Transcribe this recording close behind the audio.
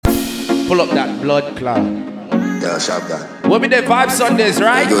Pull up that blood clot. Yeah, sharp that. We'll be there Vybz Sundays,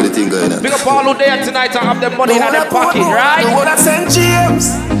 right? Do the thing going on. Big up all who there tonight and have their money in their pocket, right? The one that St. James.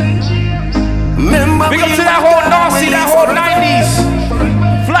 Remember big up to that whole Nazi, that whole 90s.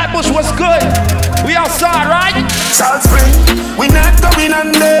 Flatbush was good. We outside, right? Salt Spring, we not coming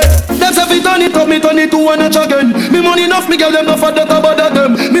under. That's if it turn it up, me turn it to one notch again. Me money enough, me give them no for that about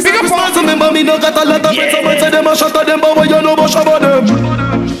them. Me say Christmas, remember me no got a lot of friends. Someone say them a shot at them, but what you know about them?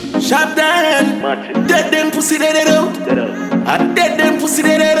 Shot down, dead them pussy dead out. I dead them pussy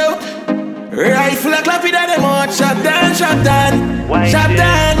dead out. Rifle a clap it at them out. Shot down, shot down, shot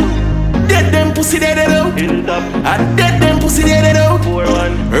down. Dead them pussy dead out. I dead them pussy dead out.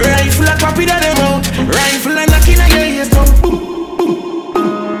 Rifle a clap it at them out. Rifle a knocking at your ears down. Boom, boom, boom.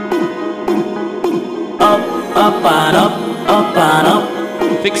 Up and up, up and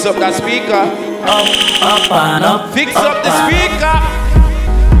up. Fix up that speaker. Up and up. Fix up the speaker.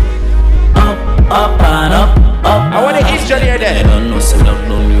 Up and up. I want to engineer there.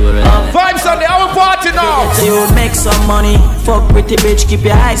 Vybz Sunday, I will party now. So you make some money, fuck pretty bitch, keep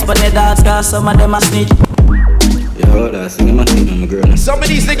your eyes but the dogs, cause some of them are snitch. Some of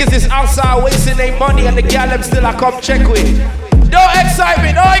these niggas is outside wasting their money and the girl them still a come check with. No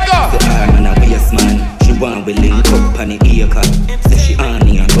excitement, I go. The arm and a waist man, she want we link up on the ear cut. Say she on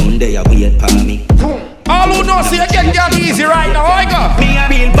me and come there wait for me. All who know see you get girl easy right now, I go. Me a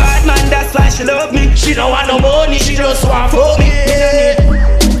real bad man, that's why she love me. She don't want no money, she just want fuck me.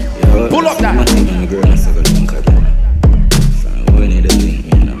 Pull up that.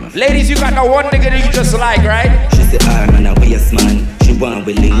 Ladies, you got that one nigga that you just like, right? She say arm and a waist man, she want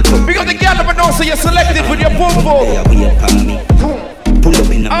we link up. Because the girl never knows so you're selected with your pum pum.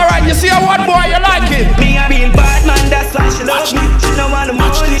 Alright, you see how one boy you like it. Me a real bad man, that's why she love me. She don't want no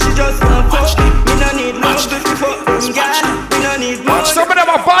money, she just want fuck me. Me no need much to fuck them, girl. Me no need much. Some of them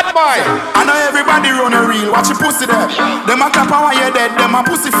are bad boy. I know everybody run a reel, watch your pussy there. Them a clap and while you're dead, them a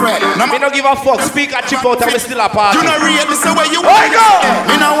pussy fret. Me no give a fuck, speak a chip out and we still a party. You know real, this is where you want go.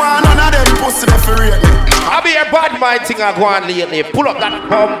 Me no want none of them pussy there for real. I be a bad mind thing I go on lately. Pull up that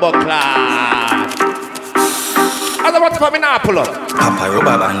bumbo class. As I want to come in now, pull up. Papa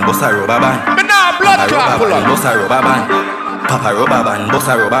rubber band, bossa rubber band. Me now blood clot, pull up. Bossa rubber band. Papa rubber band,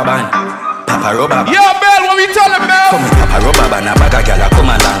 bossa rubber band. Papa rubber band. Yo, Bell, what we tell him, Bell? Come with Papa rubber band, a bag of gyal a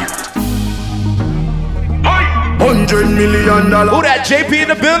come along. $100 million. Who that, JP in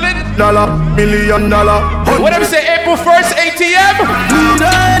the building? $1 million. What them say, April 1st, ATM?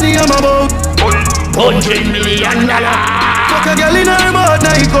 $100 million. Fuck a girl in her mouth,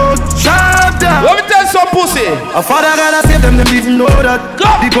 now you go sharp down. Let me tell some pussy. A father gotta save them even know that.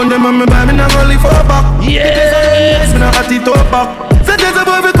 Deep on them on me buy me not only for back. Yes, me not at it up back. Say there's a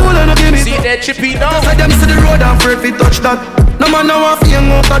boy be cool and no give me. See that chippy now? Say them see the road and afraid fi touch that. No man now want fi hang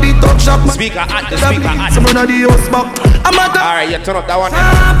out of the talk shop. Speaker at the speaker at. Some run of the house back. I'm at the. Alright, you turn up that one.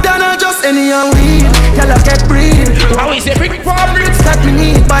 Sharp down or just any and weed. Y'all get breed. How is it? Big problem. That me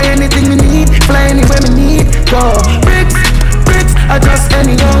need, buy anything me need, fly anywhere me need. Go bricks, bricks, adjust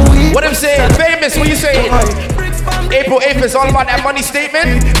any young weed. What I'm saying, famous, what you saying? April 8th is all about that money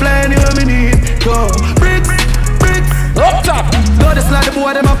statement. Fly anywhere me need. Go bricks, bricks. Up top. No, this like the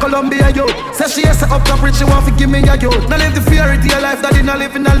boy them a Colombia, yo. Say she is up top rich, she want to give me a yo. Now live the fairy tale life that did not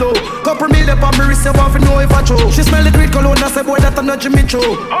live in a low. Couple meal up on me wrist, I want to know if I true. She smell the great cologne, I say boy that I'm not Jimmy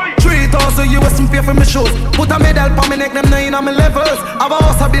Choo. 3,000 US and pay for me shoes. Put a medal for me neck, them 9 on my levels. Have a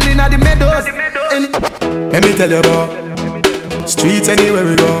house a building at the meadows. Let me tell you about streets anywhere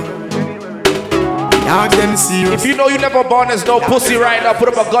we go. Ask them serious. If you know you never born as no pussy right now, put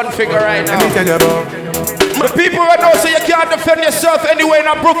up a gun figure right now. Let me tell you about the people who know so you can't defend yourself anywhere in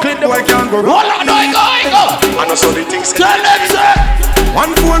Brooklyn. I can't go. Hold on, I know so the things. Tell them, sir.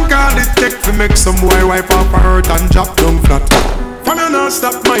 One phone call it take to make some boy wipe off her hurt and drop down flat. Wanna not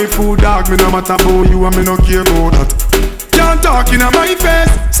stop my food, dog. Me no matter about you and me no care about that. Can't talk in my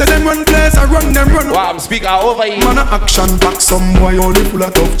face. Say them run place, I run them run. Wow, I'm speaking over here. Man a action back, some boy only full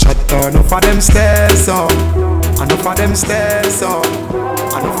of tough chat. Enough of them stairs up. Enough of them stairs up.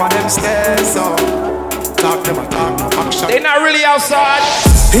 Enough of them stairs up. Talk them a talk, no action. They not really outside.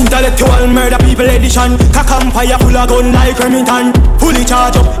 Intellectual murder people edition. Cock and fire full of gun like Remington. Fully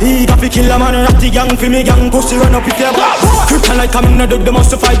charge up, he got to kill a man. Ratty gang for me gang, pussy run up if you back. Kryptonite coming out of the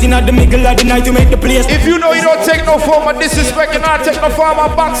must fighting at the middle of the night to make the place. If you know you don't take no form of disrespect and not take no form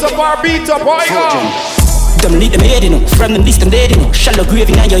of box up or beat up, why go? them lead them head, you know. From them list them dead, you know. Shallow grave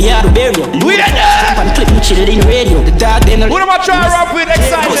in your yard to bury you. We are there. And clip me chill in radio. The dog then. What am I trying to rap with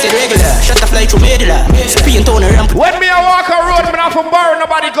Xsytment? Pussy regular. Shut the fly through medulla. Spin tone ramp. When me a walk a road, me not from borrow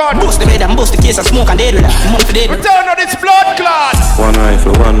nobody gun. Bust the bed and bust the case and smoke and dead. Money for dead. Return on this blood clot. One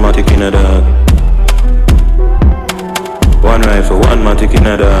rifle, one matic in a dog. One rifle, one matic in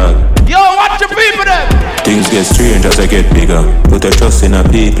a dog. Yo, watch the people them. Things get strange as I get bigger. Put a trust in a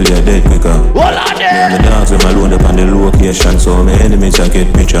people, you're dead quicker. Hold on there. Me and the dogs with my load up on the location, so my enemies I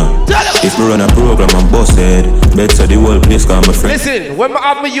get picture. If me run a program, I'm busted. Bet so the whole place call my friend. Listen, when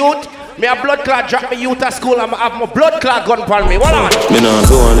I have my youth, me a blood clot drop me youth at school, I'ma have my blood clot gun for me. Hold on. Me nah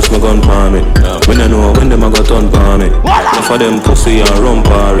go on this my gun for me. When I know when them I got on for me. Enough of them pussy and run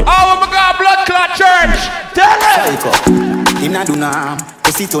for it. Oh my God, blood clot church. Tell them. Him not do nah,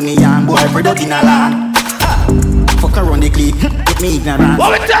 pussy to me young boy product in a land. Fuck around the clip, get me ignorant.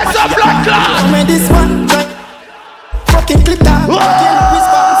 What we test some blood clot? Come this one, fucking clip that. Pull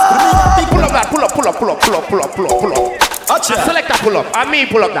up that, pull up. Select that pull up. I mean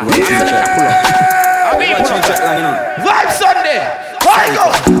pull up that. Select that pull up. I mean pull up that. Vybz Sunday. Where you go?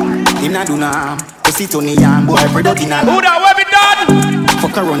 Him not do nah, pussy to me young boy product in a land. Who that? Where we done?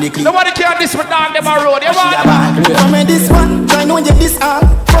 Fuck around the clip. Nobody can this with dog them a road. You want? Come this one, try no get this arm.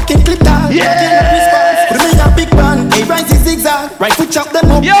 Fucking clip that. Yeah. Put me a big band. Hey, right is zigzag. Right foot chop them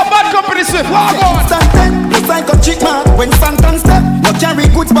up. Yo, bad company swift. Walk on. Stand no sign got chick man. When Phantom step, no carry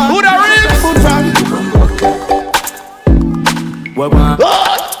good bag. Who that reads? Good friend. What man?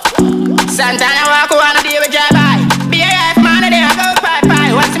 Santana walk on a day with drive by. BAF man a day I go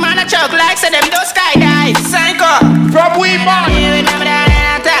pie. What's the man a choke like so them do skydive. Psycho. From Vybz.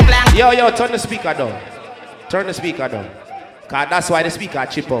 Yo, turn the speaker down. Cause that's why the speaker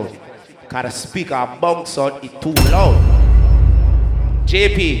chip out. Cause the speaker bounce out, it too loud.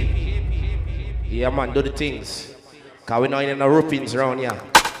 JP. Yeah man, do the things. Cause we not in the ropings around here.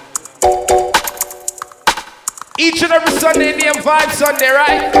 Each and every Sunday name Vybz Sunday,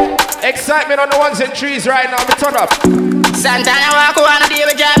 right? Xsytment on the ones and trees right now. Me turn up. Santana walk on a day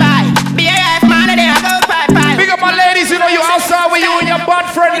with drive by. BAF man a day I go pie. Big up my ladies, you know you outside with you and your bad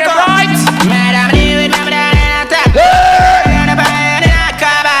friend, them, right? Madam, you with me down in a tap.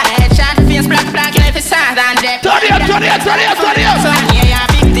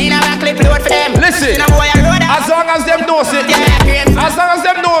 Listen, as long as them know it, as long as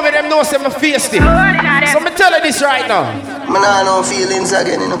them know me, them know me face it. So me tell you this right now. Man, I no feelings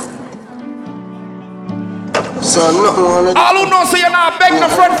again, you know. So nothing wanna do. All who know so you're not begging the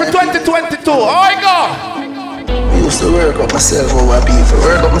front for 2022. How you go? I used to work up myself over people,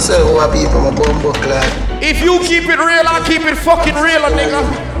 my bumbo clad. If you keep it real, I'll keep it fucking real, nigga.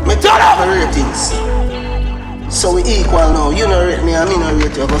 Me turn up the ratings. So we equal now. You know rate me, I mean no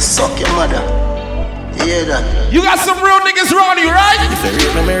rate you. Go suck your mother. You hear that? You got some real niggas around you, right? If I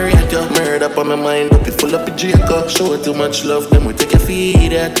rate me, me rate you. Murder up on my mind, up it full up a Jacob. Show it too much love, then we take a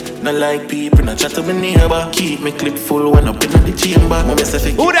feed at. Not like people, not chat to my neighbor. Keep me clip full when up in the chamber.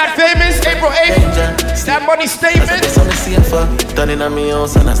 Who that famous? April 8th? That money statement? That's on the safer. Turning on me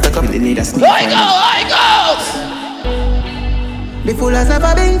house and I stack up. I go! The fool has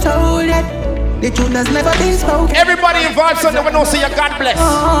never been told yet. The truth has never been spoken. Everybody involved, so they will know say you God bless.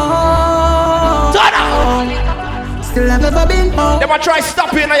 Turn up! Still have never been home. They might try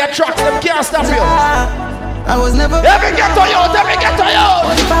stop you in your truck, them can't stop you. I was never. Let me get to you, let me get to you.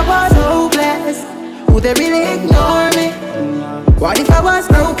 What if I was hopeless? Would they really ignore me? What if I was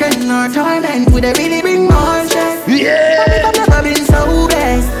broken or torment? Would they really bring more stress? Yeah. What if I've never been so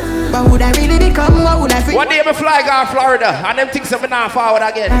blessed? But would I really become? What would I feel? One day I fly down Florida and them things have been on forward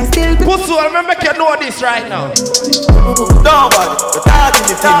again. Pussy, I remember you know this right now. Nobody, but I did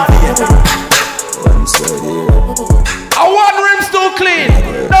the thing. One side here. I want rims too clean.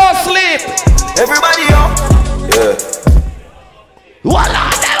 No sleep. Everybody up. Yeah. Voila,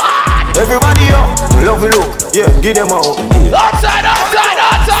 everybody up. Love you look. Yeah, give them out. Outside.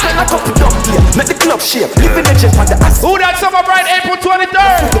 I come to dump here. Make the club shape. Living the chest on the ass. Who that summer bright April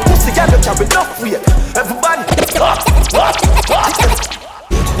 23rd? The pussy got don't have enough weight. Everybody.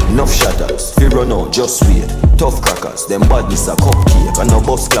 Enough shatters. Fear run out, just wait. Tough crackers. Them badness a cupcake. And no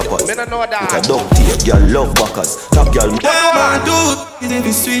bus clappers. Me no know that. With a dog tape. Girl love backers. Top girl. Yeah, man, dude. Easy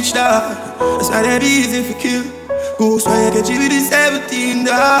to switch that. That's why they be easy to kill. Goose why you get you with the 17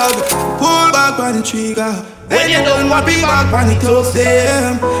 dog. Pull back on the trigger. When you don't want be back on the close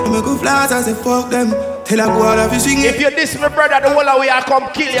them. And me go flat as I fuck them. Hell, I go out of you sing it. If you diss me, brother, the whole of we are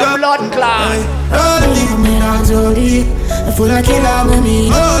come kill your blood clot.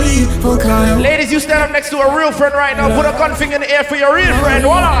 Ladies, you stand up next to a real friend right now. Put a gun finger in the air for your real friend.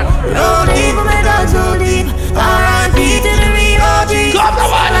 Hold on.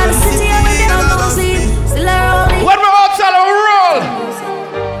 When we're outside of a roll,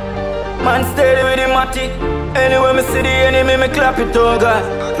 man steady with the matic. Anyway, me see the enemy, me clap it, oh God.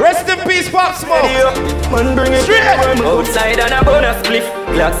 Rest in peace, Pop Smoke. Man, bring it straight. Outside and a bonus spliff.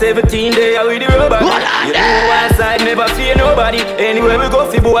 Clock 17 day with the rubber. You know one side, never fear nobody. Anyway, we go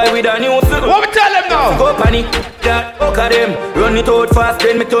see boy with a new suit. What we tell them now? Go panic, that fuck of them. Run it out fast,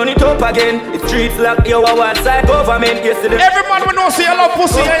 then me turn it up again. The streets lock, you are one side government. Yesterday, every man we know say you love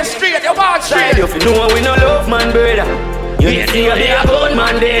pussy and straight, you bad straight. If you know we no love man, brother. You see a good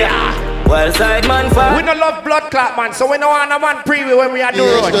man there. Well side man far. We no love blood clot man, so we no want a man preview when we are the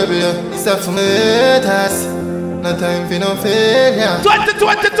road. It's up for me, haters. No time for no failure.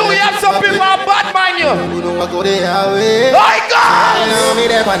 2022, you have some people who are bad, man, you. You know I go their way. My God! You know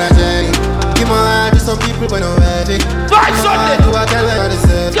me there on a journey. Give my heart to some people when I'm ready. Fight Sunday! Do I tell them the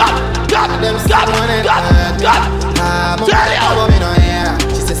same? Them stop one and I'm me no hair.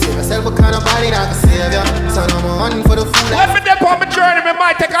 She said save yourself, but kind of body not to save ya. So no more hunting for the food. When me dip on my journey, me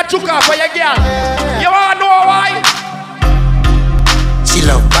might take a chook off for your girl. You wanna know why? She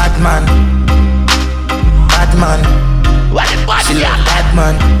love bad man. Bad man. What is bad? She love bad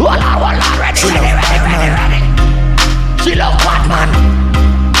man. She love bad man. She love bad man.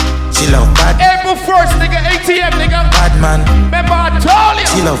 She love bad. April 1st, nigga, ATM, nigga. Bad man. Remember I told you.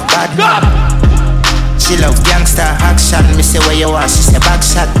 She love bad man. She love gangster action. Me say where you are, she say back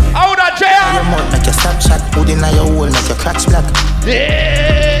shot. How that JR? Your mouth make your stop shot. Hood in your hole make your cracks black.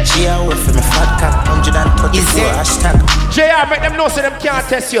 Yeah. She a wait for me fat cock. 134 hashtag. JR make them know so them can't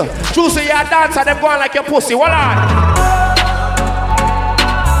test you. True say you're a dancer, them going like your pussy. Hold on.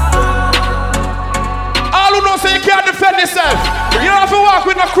 All who know say you can't defend yourself. You don't have to walk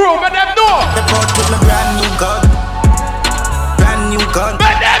with no crew, but them know. The boat with my brand new gun. Brand new gun.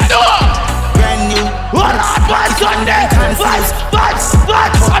 But them know. Brand new. Hold on, one Sunday. Vybz.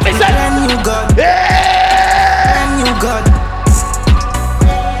 I mean, brand new gun. Yeah. Brand new gun.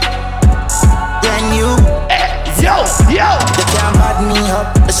 Brand new. Yo. They can't bad me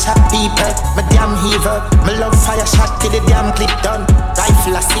up. The shot people. My damn heaver. My love fire shot till the damn clip done.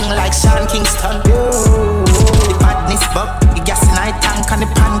 Rifle I sing like Sean Kingston. The badness buck. The gas in I tank and the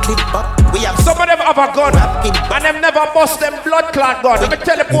pan clip up. We have some of them have a gun and them never bust them blood clot gun. Let me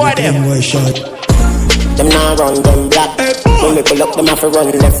tell the boy them. Them now run them black. When we pull up, them have to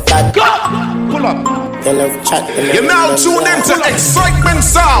run left back. Pull up. They love chat. You're now tuned into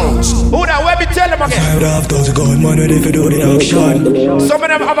XsytmentSoundz. Who that? Where me tell them again? I would have those gun, man, ready for do the action. Some of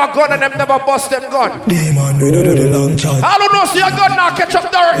them have a gun and them never bust them gun. Demon, we do the long shot. I don't know, see a gun now catch up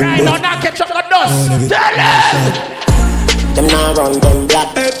the right now, now catch up the dust. Tell them. Them now run them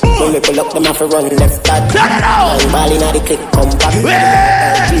black. When we pull up, them have to run left back. I'm balling at the click, come back.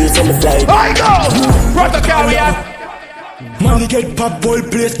 Jeez on the fly. I go. Protocol we have. Man, we get pop, whole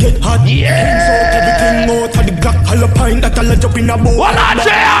place get hot. Yeah. So everything out of the Glock, hollow pint that I'll jump in a boat. What on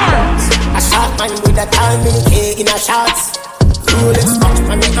JR? A shot man with a timing key in a shots. Rolex watch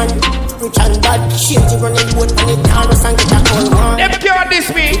on the hand. Rich and bad, shit, you running boat on the Taurus and get a cold one. Them can't diss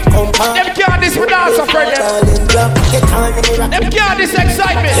me. Them can't diss me dance for them. Them can't diss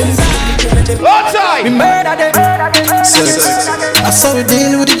excitement. Outside. I saw we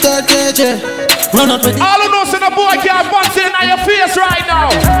deal with the dark age. Run up with all who know so the boy can't bounce in your face right now.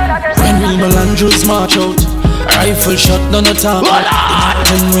 When we Melandros march out, rifle shot, none of time.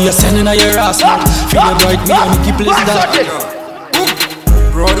 When we are sending a your ass now, feel the bright me and keep place that.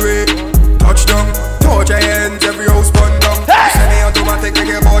 Broadway, touchdown, touch your hands, every house burn down. Send me automatic,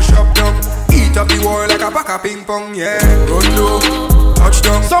 make your boss shop down. Eat up the wall like a pack of ping pong, yeah. Run low,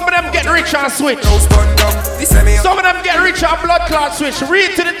 touchdown. Some of them get rich on switch. House burn down. Some of them get rich on blood clot switch.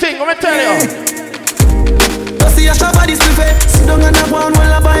 Read to the thing, let me tell you. See a shop at this buffet. Sit down on the ground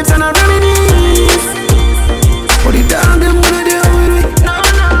while I vibes and I reminisce. Put it down, them wanna deal with it.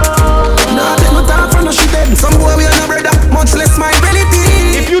 No, take no time from the shit then. Some boy we are no brother, much less my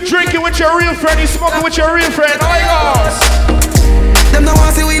relative. If you drinking with your real friend, you smoking with your real friend, oh my gosh. Them no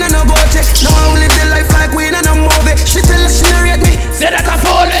want see we no go check. No I live the life like we no movie. She tell us she narrate me. Say that I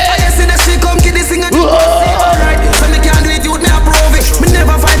fall it. I see that she come kid this thing and right. So me can't do it, you me approve it. Me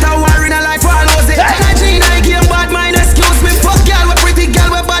never fight a war in a life for all it. I game bad mind, excuse me. Fuck girl, we pretty girl,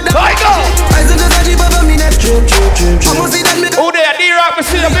 we bad. I go. I said that I above me next. Oh there, D-Rock, we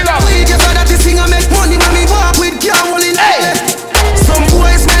see the big up. We just saw that this thing I make money when me walk with girl in. Some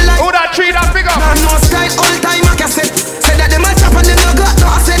boys smell like. Oh that tree, that big up. No style.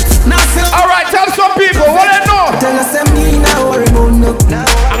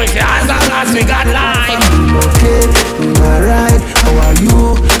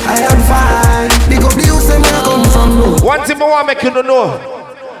 make you know.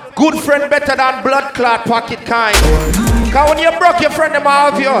 Good friend better than blood clot pocket kind. Cause when you broke your friend, them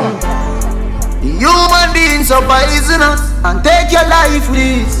out of you. Human beings are poisonous and take your life with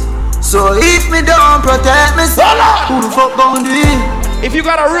this. So if me don't protect myself, who the fuck gon' do it? If you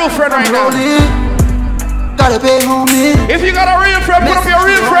got a real friend right now, gotta pay homie. If you got a real friend, put up your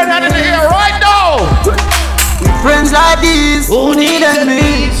real friend hand in the air right now. With friends like these, who needed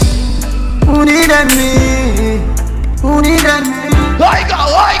me? Who needed me? Who needed me? I go.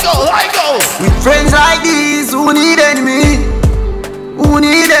 With friends like these, who needed me? Who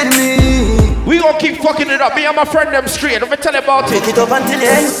needed me? We gon' keep fucking it up. Me and my friend them straight. Let me tell you about it. Fuck it up until the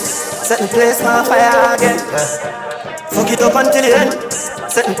end. Set the place on fire again. Fuck it up until the end.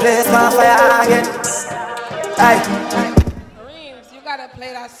 Set the place on fire again. Aye. Reams, you gotta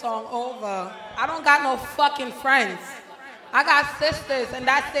play that song over. I don't got no fucking friends. I got sisters, and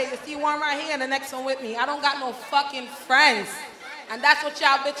that's it. You see one right here and the next one with me. I don't got no fucking friends. And that's what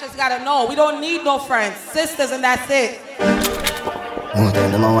y'all bitches gotta know. We don't need no friends. Sisters, and that's it.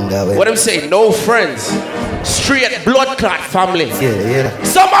 What I'm saying, no friends. Straight blood clot family. Yeah.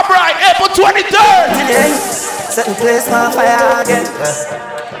 Summer Bride, April 23rd. Set the place on fire again.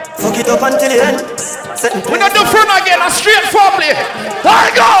 Fuck it up until the end. We don't do friend again, a straight family. I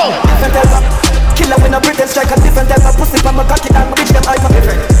go. Killer when I pretend strike a different type of pussy from my cocky and my bitch them hyper.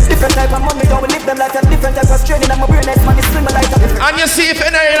 Different type of money, don't we live them like a different type of straining and my brain next man is slimmer like a different. And you see if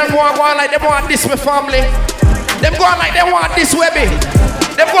any of them want like them want this with family. Them go on like they want this webby.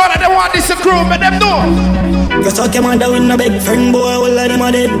 Them go on like they want this crew, but them know. You suck your mother with no big friend boy. All of them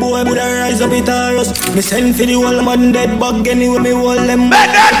a dead boy, but I rise up it a rust. Me send for the whole man dead bug anyway me hold them. But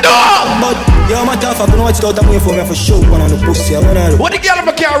them know. But yo matter fuck know what's out of me for me for show one on the pussy. What the girl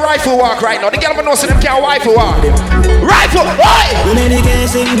them can't rifle walk right now? The girl them know say them can't rifle walk. Rifle, why? You need to get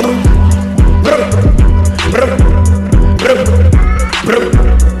sing.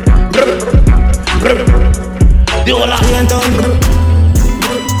 The whole lot.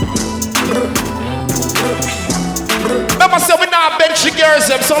 Remember, so we now bench the girls,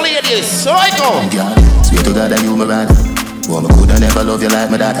 them, so ladies, so I go. Swear to God that you my man. Boy, I coulda never love you like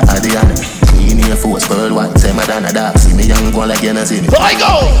my daughter, Adriana. Clean here force, worldwide, say my dad a dog. See me young, go like you not see me. So I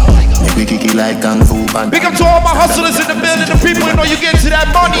go. Make we kick it like Kung Fu Panda. Big up to all my hustlers in the building, the people who know you get to that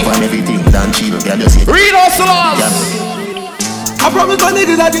money. Over everything, done cheap, girl, you see. Real hustlers. I promise my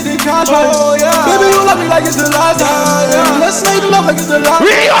niggas I didn't catch right. Oh, yeah. Baby, you love me like it's the last time. Yeah. Let's make love like it's the last time.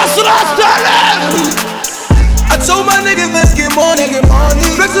 Real hustlers, tell them. I told my niggas let's get money.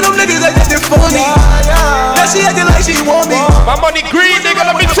 Flex to them niggas like they funny. Yeah, she acting like she want me. My money green, nigga,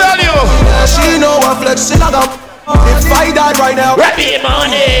 let me tell you. Yeah, she know I flex shit like I'm. If I died right now, grab me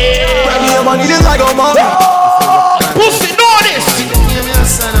money, just like a mommy. Pussy, know this.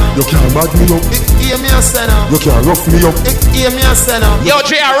 You can't bag me up. You can't rough me up. Yo,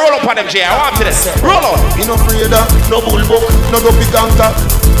 Jay, roll up on them, Jay. I want to this. Roll up. You no afraid of no bull book, no go big gangster.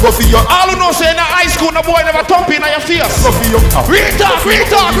 Go for your. All who know say in the high school, no boy never thump in your face. Go for your. Retard.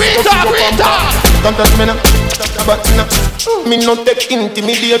 Don't touch me now. But me no take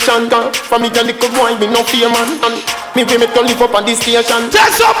intimidation. For me, the little boy, me no fear man. Me we make to live up on this station.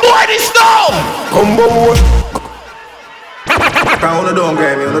 Tell some boy this now. Come on. Don't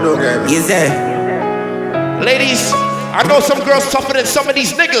grab me. Yes, sir. Ladies, I know some girls tougher than some of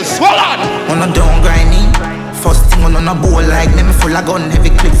these niggas. Hold on. Don't grind me. First thing on a bowl like me full of gun,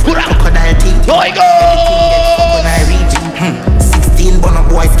 heavy clip full of crocodile teeth. Here we go. When I reach 16 bun up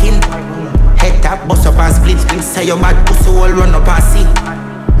boy skin. Head tap, bust up and split. Say your mad pussy all run up and see.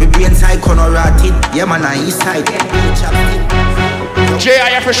 My brain side corner rotted. Yeah man, on east side. Jay, I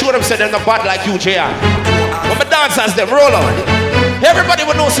have to show them say they're not bad like you, Jay. When my dancers them roll on. Everybody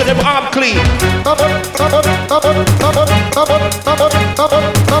will know so them arm clean. All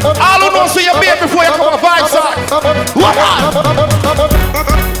who know so you beer before you come a Vybz on. What on?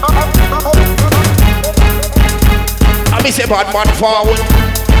 I me say bad man forward.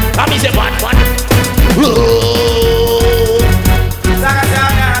 I me say bad man.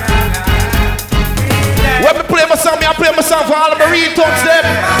 When me play my song, I play my song for all of my ringtones them.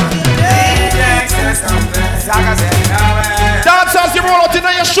 Dancers, you roll out in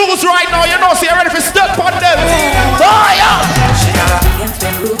your shoes right now. You know, so you're ready for step on them. Oh, yeah.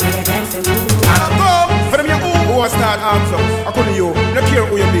 For them, who was start arms up? I couldn't you. Look here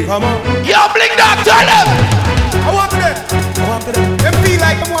who you be. Come on. Yo, blink that, tell them. I want them. Them feel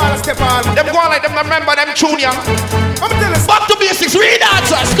like them want to step on. Them go on like them remember them tune, yeah. I'm telling you. Back to basics, read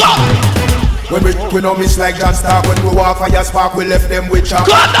dancers, go. When we no miss like that star. When we walk fire spark, we left them with chalk.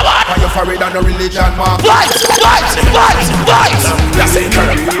 Go on, the one. Fire for it and no religion mark. Vybz. That's it,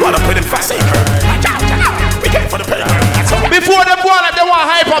 current. What up with him fast, we came for the paper. Before them go on and they want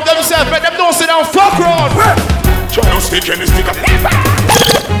hype up themselves, but them don't sit down fuck round. Try to stick in the stick up.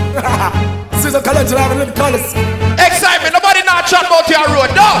 Sister college have a little colors. Xsytment, nobody not chat about your road,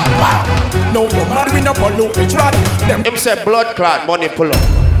 no. No, nobody win up on no rich rod. Him say blood clot, money pull up.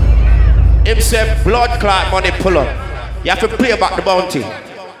 Him say blood clot, money pull up. You have to play about the bounty.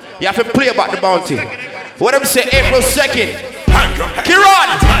 You have to play about the bounty. What him say April 2nd. Kiran,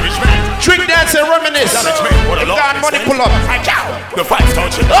 drink, dance and reminisce. Got money pull up. The vibes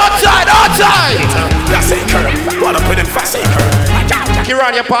don't you? Outside. That's a curve. Wanna put in fast a curve.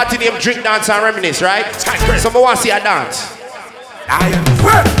 Kiran, your party name drink, dance and reminisce, right? Someone want to see a dance.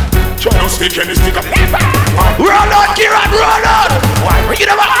 Try to stick in the stick up. Roll on, Kiran, roll on. Bring it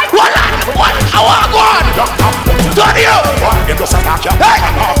over. One. I want to go on. Turn you.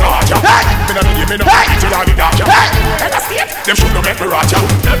 Them should not make me watch out.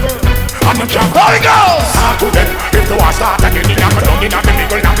 How it goes?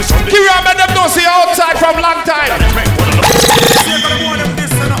 Kiran, man, them don't see you outside from long time.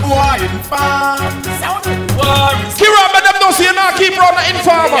 Kiran, man, them don't see you now keep running the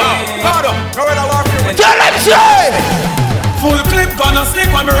informer. Tell them say. Full clip gonna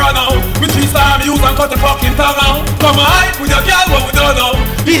stick when me run out. With 3 star me use and cut the fucking tongue out. Come on, with your girl what we don't know.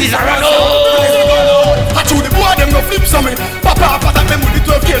 This is a run out. I chew the boy them no flip some me. Pop off attack them with the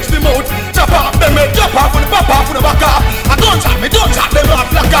 12 gauge the mouth. Chop off them make jump off with the pop off with the back off. I don't chat them off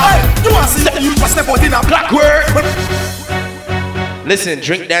black off. You want to see the youth step out in a black word. Listen,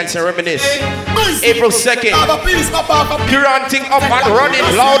 drink, dance and reminisce. April 2nd. Kiran thing up and running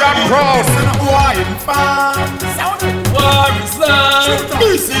loud and proud.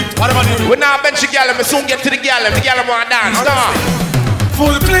 We now bench the gal, we soon get to the gal want to dance.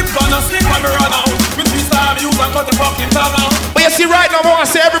 Full clip gonna stick when we run out. With 3 star me use and cut the fucking tongue out. But you see right now, I want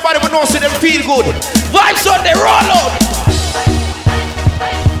to say everybody will know, see them feel good. Vibes on the roll out.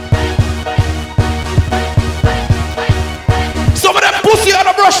 Some of them pussy on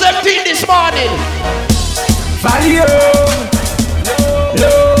the brush them teeth this morning. Value.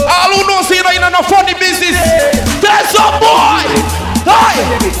 All who know see you know no funny business. Tell some boy. Hi.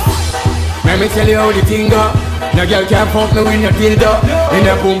 Let me tell you how the thing go. No girl can fuck me when you dildo. In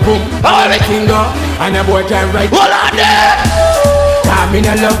a boom boom. How the thing go. And a boy can ride. Hold on there. I'm in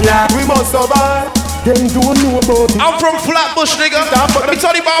a love life. We must survive. Them don't know about it. I'm from Flatbush, nigga. Let me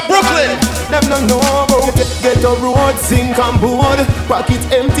tell you about Brooklyn. Them don't know about it. Get a road, sink and board. Pocket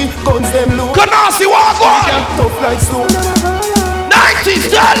empty, guns them low. Canasi, walk on. Tough like stone.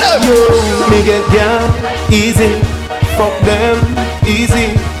 90s dollar. Me get down easy. Fuck them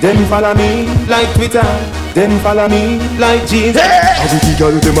easy. Them follow me like Twitter. Them follow me like jeans. I will be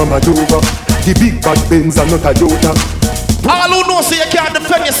girl them mama over. The big bad Benz are not a Toyota. All who know say you can't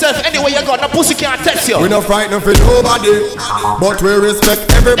defend yourself anyway you got. No pussy can't test you. We not frightened for nobody, but we respect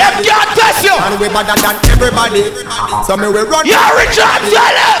everybody. Them can't test you. And we better than everybody. So me we run. You're rich, I'm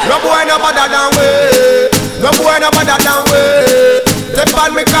telling. No boy no better than we. No boy no better than we. Step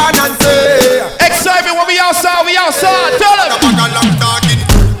on me can and say Xsytment when we outside, tell them.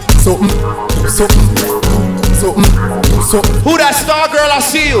 Who that star girl I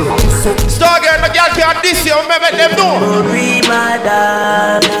see you? Star girl, no girl can't diss you, remember them know. Read my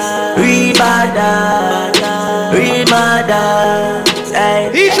dance.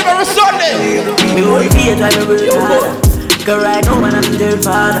 Each and every Sunday. Me only be a driver. Cause right now when I'm their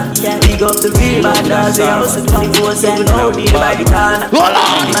father, big up the real bad dogs. They house at 24/7, no need by the corner. Now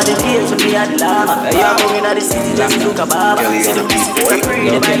the place with me at the lava. You're going to the city just to look a barber. See the piece for free,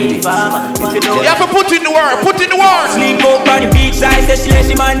 they buy the farmer. You have to put in the work, Sleep out on the beach side, say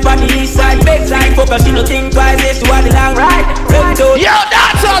she man on the east side. Big side, focus, she no think twice, she want the long ride. Yo,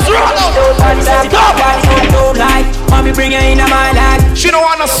 dancers, roll out. Mommy bring her in my life. She don't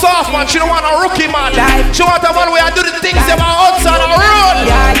want a soft man, she don't want a rookie man. She want a man where I do the things that my outside the road.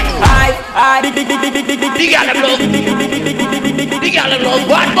 The girl love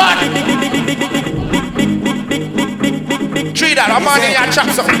bad. Treat that, a man in your chop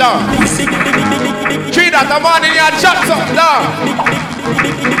something down. Treat that, a man in your chop something down.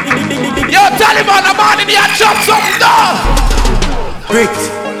 Yo, Taliban, a man in your chop something down.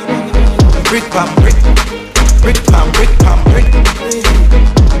 Brick pam brick. Brick pam brick pam brick.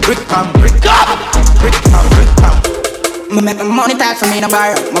 Brick pam brick. Brick pam brick pam. Me make my money talk for me no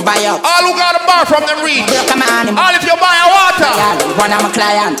borrow, me buy up. All who got a bar from them reach. All if you buy a water. One of my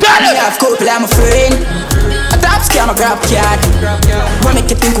client. Tell it. Me have couple, I'm a friend. A top scam, a grab card. What make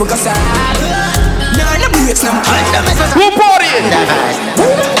you think we go sad? No breaks, no. Who partying?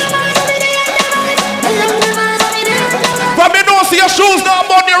 From me don't see your shoes down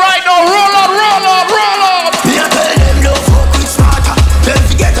on you right now. Roll on. Me a tell them love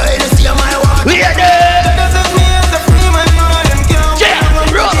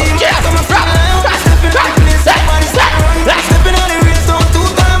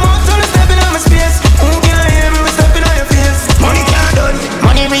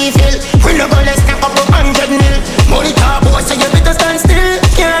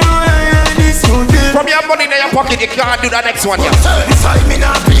can't do the next one, yeah.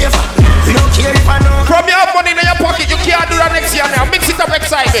 From you have money in your pocket, you can't do the next year now. Mix it up,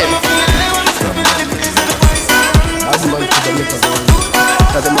 excitement.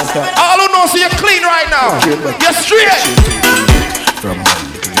 All who know, so you're clean right now. You're straight.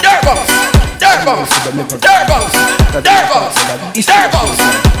 Dirt box. Dirt box. Dirt box. Dirt box. Dirt box.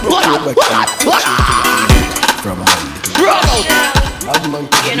 Roll out. Let me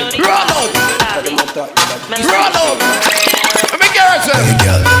get it.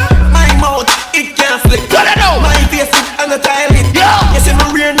 My mouth, it can't flip. Let it know. My face it and the tile it. Yeah. You see me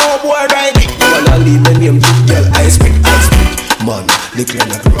real no boy ride it. Wanna leave my name to girl, I speak. Man, lick like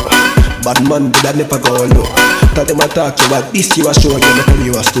a grow. Bad man, but I never go low. Thought them attack you, but this you a show. You tell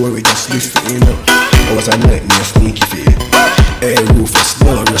you a story, just listen, you know. I was a nightmare, sneaky feel. Hey, Rufus,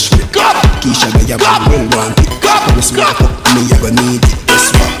 no rush me. Keisha, me a man, well want it. Promise me up, me a go need it.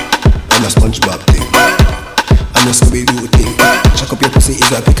 Yes, man. I'm a SpongeBob thing. I'm a Scooby-Doo thing. Check up your pussy is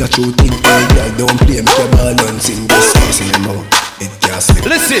a Pikachu thing. I don't play, make your ball and sing. This face in the mouth, it can't slip.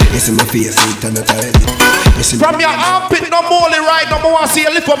 Listen. Listen, my face, it and not already. From your armpit, no more right now. I want to see you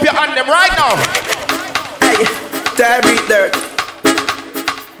lift up your hand them right now. Hey, dirt beat dirt.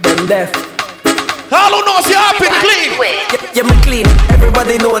 Them deaf. All who knows your armpit clean. Yeah, me clean.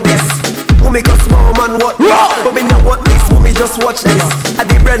 Everybody know this. Who make a small man what? But me not want this. Me just watch this. I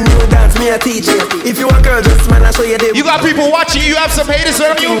did brand new dance. Me a teach you. If you a girl, just man, I show you the. You got people watching. You have some haters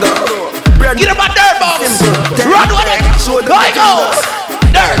on you. Get up my dirt box. Run with it. There you go.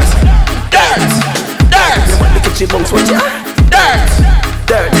 Dirt. Dirt. Dirt. Dirt.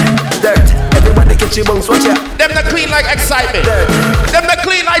 Dirt. Dirt. Everybody catch your bones, watch ya. Them that clean like Xsytment. Them that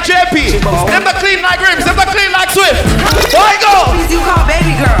clean like JP. Them that clean like Rims. Them that clean like Swift. There you go. You call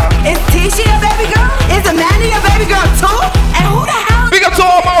baby girl. Is Tisha a baby girl? Is Amanda a baby girl too? And who the hell? Big up to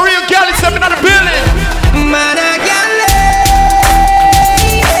all my real galley stepping out the building.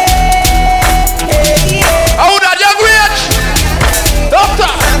 Oh, that young rich. Doctor.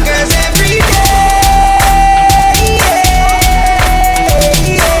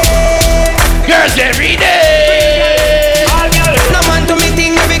 Girls every day. No man to me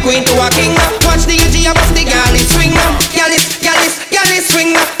think every queen to a king. Watch the UG of the galley swing. Galley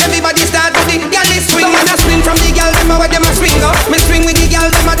swing. Everybody start to the galley swing. Man a swing from the gal them where them a swing up. Me swing with the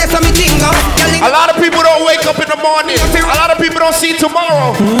gal them a that's me ting up. A lot of people don't wake up in the morning. A lot of people don't see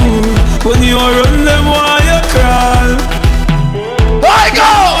tomorrow. When you run them while you crawl. I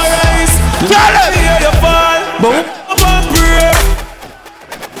go. Tell them. You fall. Boom.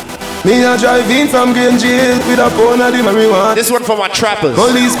 Me a drive in from Green Jail with a pound of the marijuana. This one for my trappers.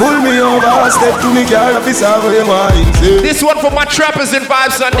 Police pull me over, step to me car, officer where you mind. This one for my trappers in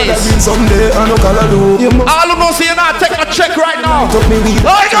Vybz Sundays. Someday I no color do. All who know see you now, take a check right now.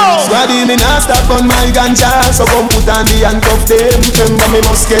 I go. Squaddy me not stop on my ganja, so come put on the handcuff them. Remember me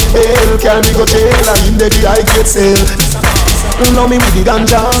must get bail, carry me go jail, and in the I get sale. Know me with the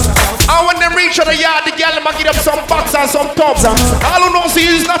ganja. And when they reach the yard, the girl might give them some box and some tops. All who know see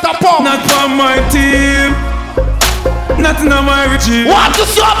is not a pump. Not from my team. Not in my regime. What the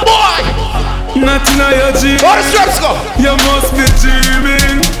up, boy? Not in your gym. How the straps go? You must be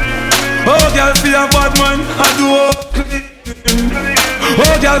dreaming. Oh, girl, see a bad man, I do all clean.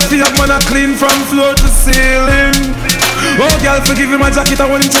 Oh, girl, see a man, I clean from floor to ceiling. Oh, girl, forgive him my jacket, I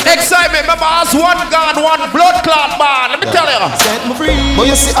want him to. Xsytment, remember, as one God, one blood clot man. Let me tell you. Set me free. But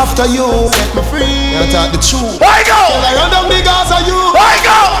you see, after you, set me free. You talk the truth. I go. Tell I run down the gas of you. I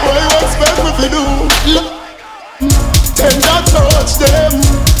go. What you expect me to do? Tender touch them.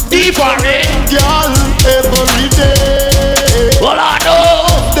 Deeper in. Girl, every day. All I know.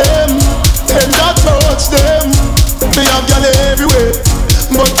 Them. Tender touch them. Me have girl everywhere.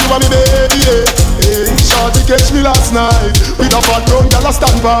 But you are me baby, yeah. Hey, shorty catch me last night with a fat brown girl a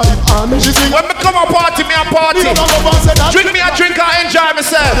stand by. And she sing. When me come a party, me a party. Drink me a drink, I enjoy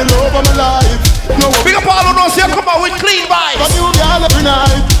myself. The love of my life. No big up all who know, see you come out with clean vibes. But you girl every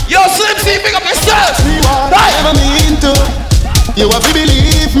night. Yo, Slim C, big up yourself. I never mean to. You have to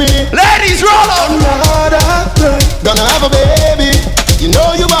believe me. Ladies, roll on. Gonna have a baby. You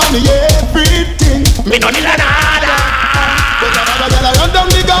know you want me everything. Me no need a nada.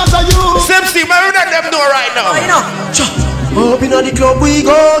 Slim C, man, let them know right now. You know, up in the club we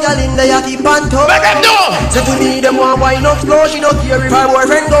go, girl in the yachty panto. Let them know. Say to me, them want wine up slow. She don't care if her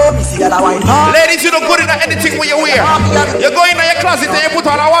boyfriend go. Me see girl a wine hard. Ladies, you look good in anything when you wear. You go in your closet and you put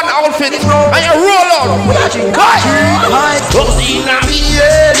on a one outfit and you roll on.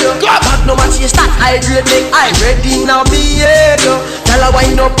 Back no match, you start hydrate, make hydrate now behavior. Tell her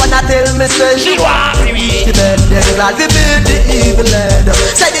wind up and I tell me say she want me. The bed, the glass, the bed, the evil head.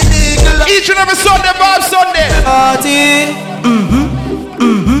 Say the big Each and every Sunday, Vybz Sunday. Party.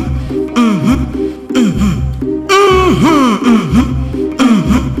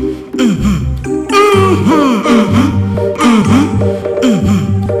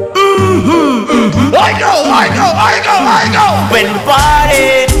 I go. When we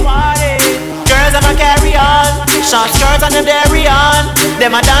party, girls have a carry on, short skirts and them dairy on.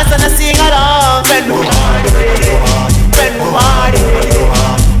 Them a dance and a sing along. When we party.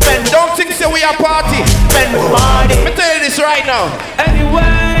 Don't think so we are party. When we party. Let me tell you this right now.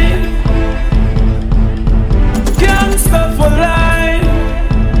 Anyway, gangsta for life.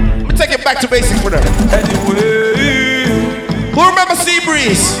 Let me take it back to basics for them. Anyway, who remember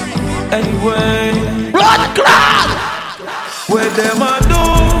Seabreeze? Anyway, blood clot. Where them a do,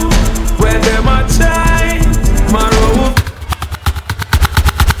 where them a try, Maro.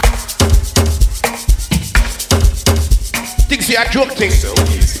 Things you are joke things.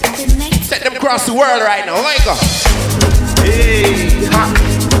 Set them across the world right now. Where you go? Hey, ha.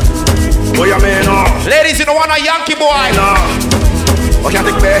 What you mean, ladies, you don't want a Yankee boy. No. I can't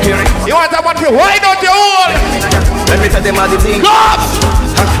take back here. You want that one for why don't you hold? Let me tell them how the thing goes.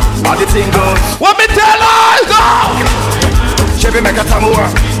 How the thing goes. What me tell us? Go! Chevy make a tamua.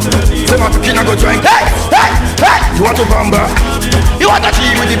 Say my picking go drink. Hey! You want to bamba? You want to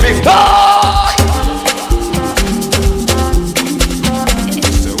cheat with the big boy?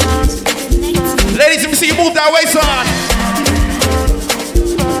 Ladies, let me see you move that way, son.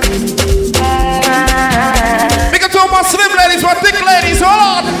 Make it to my slim ladies, my thick ladies, hold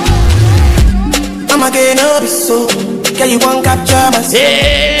on. I'm again up so. Can you want capture my soul?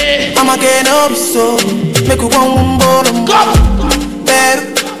 Yeah. I'm again up so. Make you one bottom. Go. Better,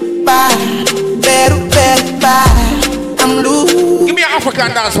 I'm loose. Give me an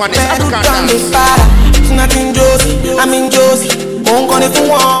African dance one. This African dance. Nothing Josie, I'm in Josie. Won't go if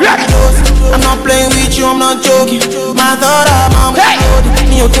you want. I'm not playing with you, I'm not joking. My thought I'm on board.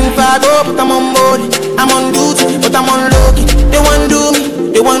 You think I go, but I'm on board. I'm on duty, but I'm on low-key. They want do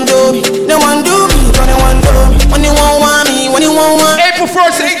me, they want do me, they want do me, but they want do me. When you want me, when you want. April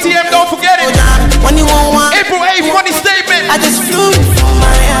 1st, ATM, don't forget it. When you want. April 8th, funny statement. I just flew from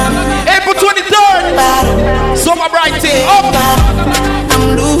Miami. April 23rd, summer bright thing up.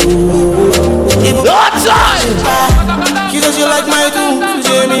 I'm loose. Because you like my tunes,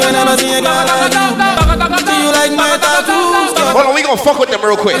 Jamie, I never see a girl like you. Do you like my tattoos? Hold on, we gonna fuck with them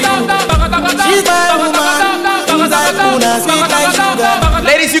real quick. She's my woman, things like Puna, sweet like sugar.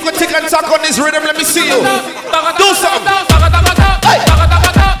 Ladies, you can tick and talk on this rhythm, let me see you. Do something. Hey.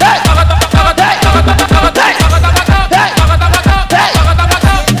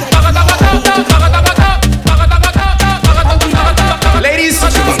 Ladies,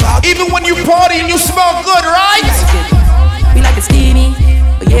 even when you party and you smell good, right? We like it steamy,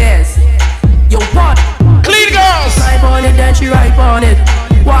 yes. Yo, pot. Clean girls. Ripe on it, then she ripe on it.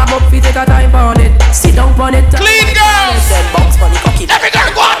 Warm up, we take a time on it. Sit down on it. Clean girls. Every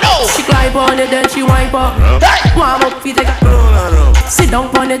girl go on now. She climb on it, then she wipe up. Warm up, we take a sit down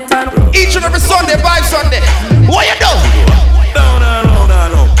on it. Each and every Sunday, Vybz Sunday. What you do?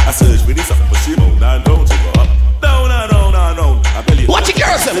 No. I search for this something, but she won't. Now don't you go up. No. I believe. Watch your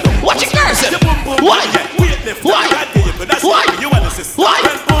girls. Watch your girls. Why? Why? You want to sister. Why?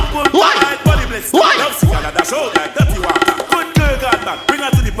 That's all like that you are. Good girl, God man. Bring her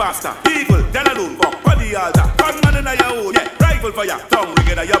to the pastor. People, then alone walk on the altar. Come man in your own, yeah. Rifle for your tongue, ring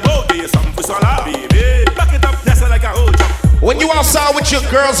it at your mouth. There is something for swallow, baby. Back it up, that's like a whole jump. When you outside with your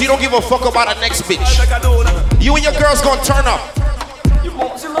girls, you don't give a fuck about the next bitch. You and your girls gonna turn up.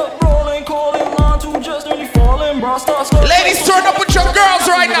 Ladies, turn up with your girls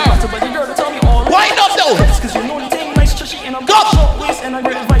right now. Wind up though. Go.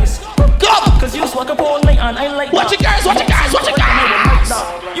 Watch your girls.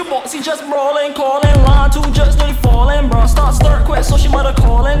 You bossy just brawling, calling, line to just really falling, bro. Start quit, so she mother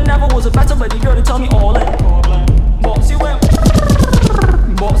calling. Never was a better, but the girl to tell me all in. Bossy whip.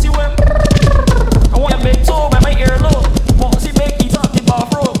 I want a big toe by my earlobe. Bossy big, eat up the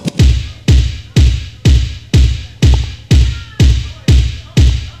bathrobe.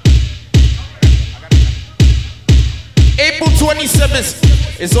 April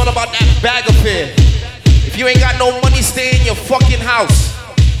 27th is all about that bag affair. If you ain't got no money, stay in your fucking house.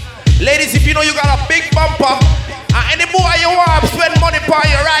 Ladies, if you know you got a big bumper, and any boy you want, spend money for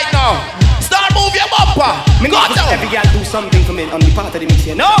you right now. Start move your bumper. Every girl do something for me on the part of the mix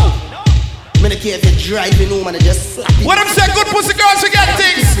here. No! Me don't care if you're driving home and I just slap it. What I'm saying, good pussy girls forget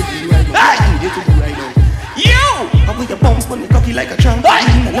things. Hey! You! with your bounce on the cocky like a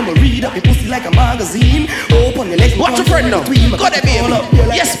trampoline. And I'ma read up your pussy like a magazine. Open your legs. Watch your friend now. Got it, baby.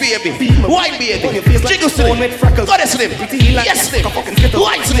 Yes, baby. Wine, baby. Jiggle slim. Got it, slim. Yes, slim.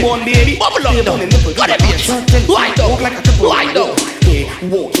 Wine, slim. Bubble up, down. Got it, baby. Wine, down. Wine, down.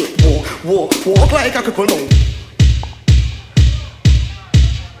 Walk like a cripple now.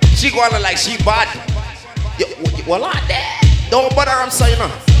 She gonna like she bad. Well, out there. Don't bother, I'm saying.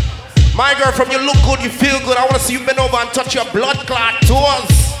 My girl, from you look good, you feel good. I wanna see you bend over and touch your blood clot toes.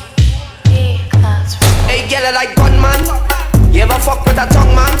 Hey, girl, I like gunman. You ever fuck with a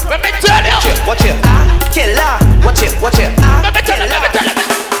tongue man? Let me tell you. Watch it, killer. Watch it, watch it. Let me tell you, let me tell you.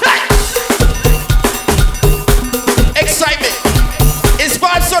 Excitement. It's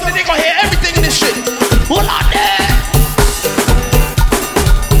bad, so they gonna hear everything in this shit. Hold on there.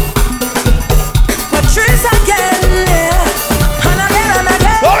 Patrice again, yeah. And again and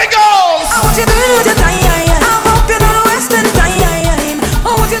again. Here we go. I want you to do your time. I hope you don't waste any time.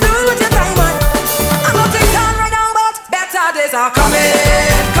 I want you to do your time, man. I'm not taking time right now, but better days are coming,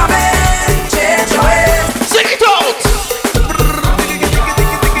 coming. Change your ways. Sing it out.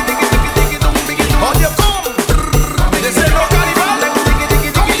 On your come. They say no carnival.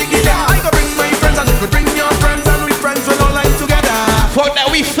 I go bring my friends and you bring your friends and we friends will all line together. Fuck that,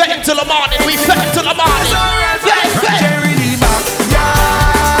 we fed till the morning. We fed till the morning.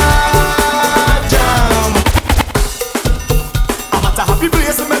 Happy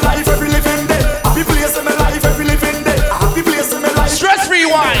place in my life, every living day. Happy place in my life, every living day. Happy place in my life. Stress-free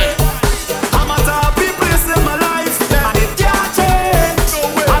wine. I'm at a happy place in my life, and it can't change.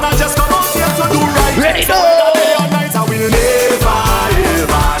 And I just come out here to do right. Ready, so day or night, I will never,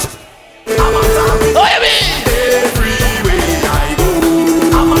 ever. I'm at a happy place. Every way I go.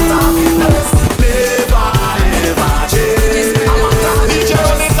 I'm at a happy place. Never, ever change. I'm at a happy place.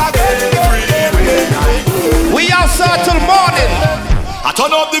 Every way I go. We outside till morning. I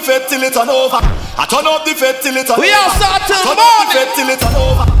turn up the fed till it's over. I turn up the fed till it's over. We outside till morning. Till it's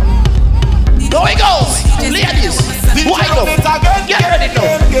over. There we go. Ladies, wind up. Get ready now.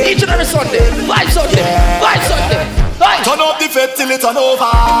 Each and every Sunday. Vybz Sunday. Vybz Sunday. I turn up the fed till it's over.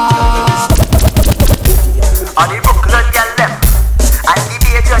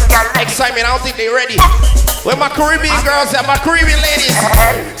 Excitement, I don't think they're ready. Where my Caribbean girls at? My Caribbean ladies.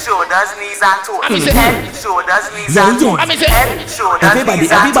 Shoulders, knees and toes. I mean, say, shoulders, knees and toes. I mean, say,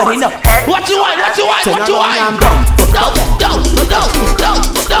 everybody know. What you want? What you want? What you want?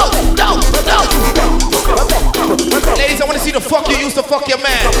 Ladies, I want to see the fuck you used to fuck your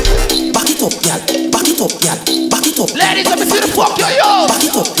man. Back it up, y'all. Back it up, y'all. Back it up. Ladies, let me see the fuck you yo. Back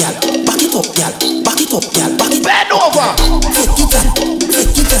it up, y'all. Back it up, y'all. Back it up, y'all. Back it up. Bend over. Take it on.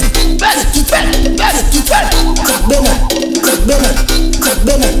 Take it on. Bend. Crack Bernard. Crack Bernard. Crack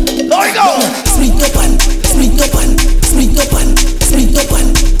Bernard. There we go. Split up and. Split up and. Split up and. Split up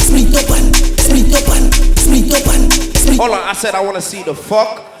and. Split up and. Split up and. Split up and. Hold on, I said I want to see the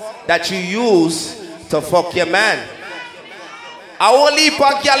fuck that you use to fuck your man. I won't leave a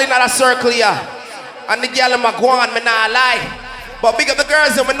girl in that circle here. And the girl in my guan, me nah lie. But big up the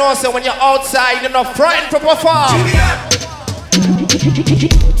girls that we know, so when you're outside, you're not frightened for perform.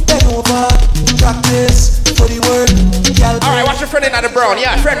 Bend over, practice for the word. Alright, watch your friend in the brown.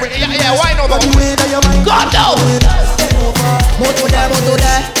 Yeah, friend, yeah, why no? Go down.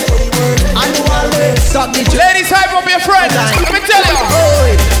 Ladies, hype up your friend. Let me tell you.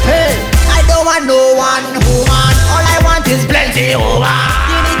 Hey, I don't want no one woman. All I want is plenty woman.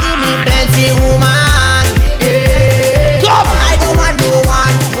 Give me plenty woman. Come. I don't want no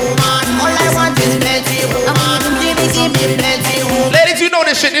one woman. All I want is plenty woman. Give me plenty woman. Ladies, you know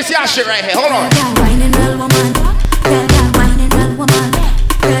this shit. This is your shit right here. Hold on.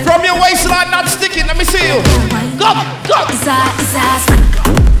 From your waistline not sticking. Let me see you. Go.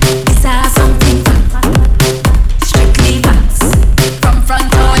 Strictly facts. From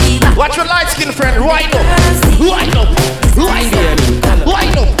front or watch your light skin friend. Wind up.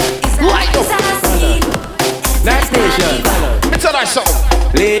 Nice nation. Let me tell you something.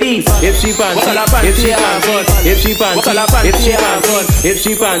 Ladies, if she pants, if she can't fun, if she panty, if she can't fun, if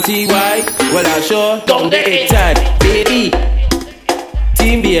she panty, why? Well, I sure don't get it tight. Baby,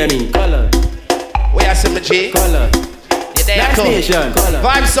 team B, I mean, color. Where I see my G? Color. Nice nation.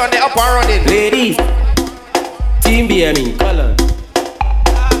 Vybz Sunday up and running. Ladies, team B, I mean, color.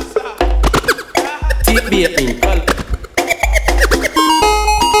 Team B, I mean, color.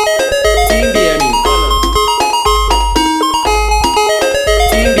 Team B, I mean, color.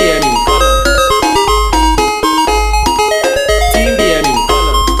 Team B, I mean, color. Team B, I mean,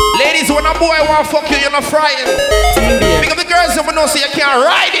 color. Ladies, when a boy want fuck you, you're not frightened. Because the girls that we know say you can't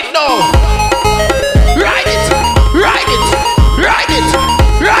ride it now. Ride it. it, ride it,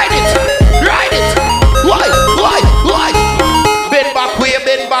 ride it, ride it. Why? Bend back way,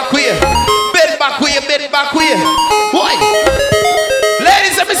 bend back way, bend back way, bend back way. Why?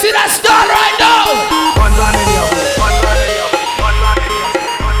 Ladies, let me see that start right now. One man in your hood, one man in your hood, one man in your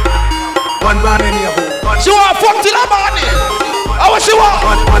hood, one man in your hood. She want fuck till the morning. How what she want?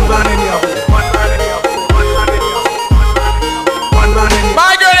 One man in your hood, one man in your hood, one man in your hood, one man in your hood.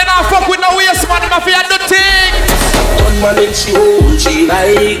 My girl, you not fuck with no waste man. I'm afraid do things. Gunman in she hold, she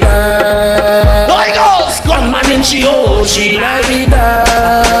like that. There it goes. Gunman in she hold, she like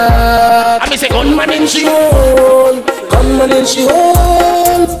that. I mean say gunman in she hold, gunman in she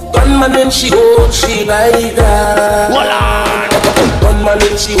hold, gunman in she hold, she like that. Gunman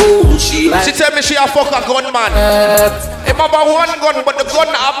in she hold, she like that. She tell me she a fuck a gunman. It might be one gun, but the gun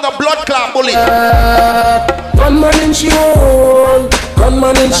have no blood clot bullet. Gunman in she hold,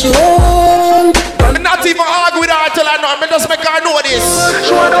 gunman in she hold. I'm not even argue with her till I know. I just make her know this.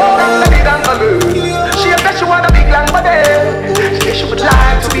 She want to hold the dangle. She bet she want a big long body. She would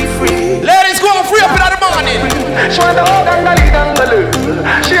like to be free. Ladies, go on free up in the morning. She want to hold the dangle.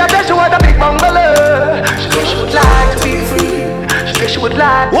 She bet she want a big bungalow. She would like to be free. She would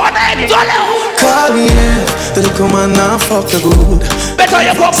like. What then? Call me in. Then come on now, fuck the good. Better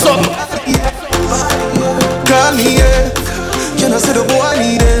you fuck some. Call me in. Can I say the boy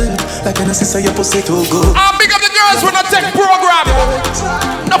need it? Like can I say your pussy too good? I'll big up the girls when I take program.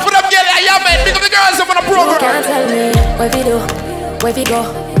 Not for them girl, I am it. Big up the girls for the program. Can't tell me where we do, where we go,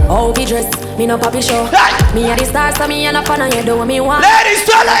 how we dress. Me no papi show. Me a the stars, so me and a fan and you do what me want. Ladies,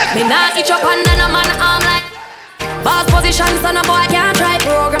 tell it. Me not itch up and then a man arm like boss positions and a boy can't try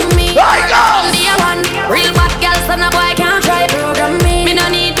program me. From the one, real bad girls and a boy can't try program me. Me no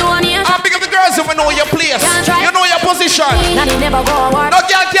need to one here. I'll big up the girls who know your place. You know your position. Now they never go work. No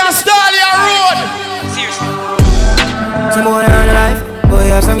girl can stall your road. Seriously. Some boy on the life. Boy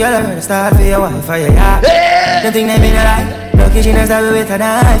have some girl around the start for your wife for your yard. Don't think they mean a lie. Lucky she knows that we with a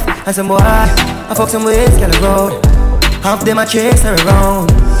knife. And some boy I fuck some ways, girl road. Half them a chase her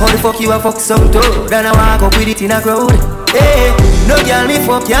around. How the fuck you a fuck some toad? Then I walk up with it in a crowd. Hey, no girl me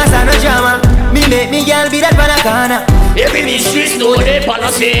fuck can't stand no drama. Me make me girl be that pan a corner. Every mistress know the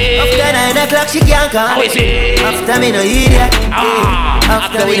policy. After 9 o'clock she can't come. How is it? After me no idiot.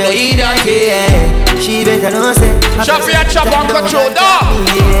 After me no idiot. Yeah, she better know say. Chop your chop on control, dog.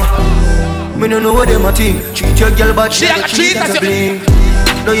 Me no know what them a think. Treat your girl but she a treat as a blink.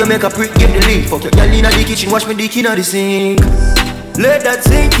 Now you make a prick, give the lead. Fuck your girl in the kitchen, wash me dick in the sink. Let that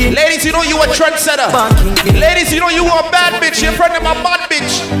sink in. Ladies, you know you a trendsetter. Ladies, you know you a bad bitch. Your friend them a bad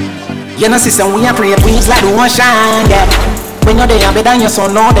bitch. You know, sister, we a play queens like the ocean, yeah. When you're there, better than your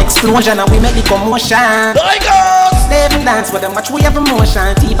son, no the explosion, and we make the commotion. There it goes. They even dance with them, watch we have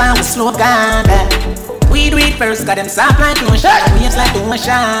emotion. Deep and we slow down, yeah. We do it first, got them soft like lotion. Waves like the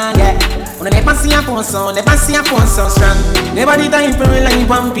ocean, yeah. When they never see a phone sound, never see a phone so strong. Never the time for relying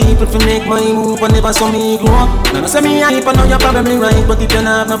on people to make my move, but never saw me grow up. Now say me hype, I know you're probably right, but if you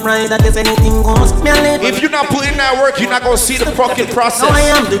not have no pride, that is anything goes. Me a live. If you're not putting that work, you're not gonna see the fucking process. Now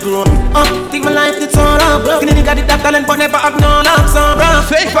I am the grown up. Think my life it's all up. Broken in got the talent, but never have no love, so rough.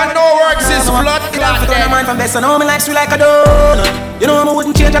 Faith and no works is blood clot. Mind from best, I know me like sweet like a donut. You know I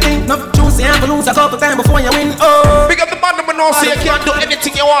wouldn't change a thing. No juicy, I lose a couple times before you win. Oh, big up the band, but no, so you can't do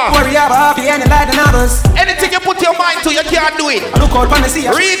anything you want. Worry about any light than others. Anything you put your mind to, you can't do it. I look out from the sea.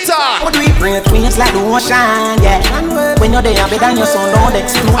 Rita. What do we bring? Queens like the ocean, yeah. When you're there, better than your son, no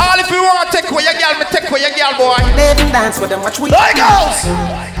next. All if you want to take away your girl, me take away your girl, boy. Let them dance with them, watch we. There it goes.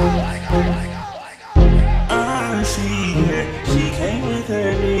 She came with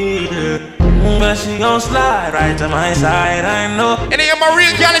her leader, but she gon' slide right to my side, I know. Any of my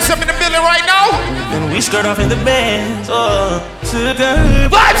real girls up in the building right now? And we skirt off in the band, oh, took her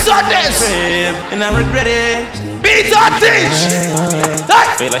Vybz on this, and I regret it. Beat on this.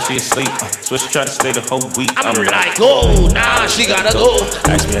 Feel like she asleep, so she tried to stay the whole week. I'm like, oh, now she gotta go.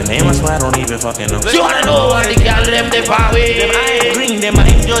 Ask me her name, I swear I don't even fucking know. She wanna know what the girl them they far away. Them I ain't green, them I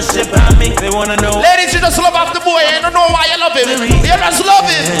ain't just shit by me. They wanna know. Ladies, you just love off the boy, and don't know why you love him. You just love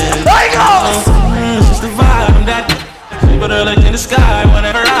him. There you go. It's just the vibe that she put her legs in the sky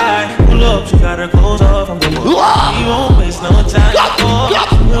whenever I pull up. She got her clothes off. I'm the boy. You won't waste no time.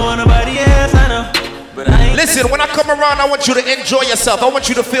 You want nobody else, I know. Listen, when I come around, I want you to enjoy yourself. I want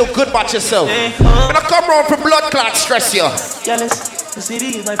you to feel good about yourself. When I come around for blood clot, stress you. Jealous, the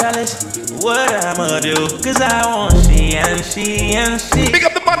city is my palace. What I'ma do? Cause I want she and she and she. Pick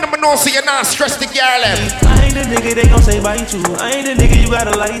up the band, no, so you're not stressed the girl. I ain't the nigga they gon' say bye to. I ain't the nigga you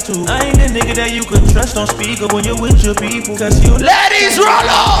gotta lie to. I ain't the nigga that you can trust on speaker when you're with your people. Cause you ladies, roll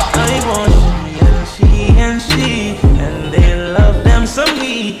up. I want she and she he and she, and they love them some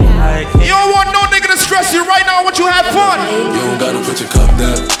me. You don't want no nigga to stress you right now. I want you to have fun. You don't gotta put your cup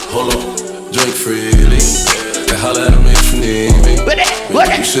down. Hold on, drink freely. They holler at him if you need me. Ready. Boy,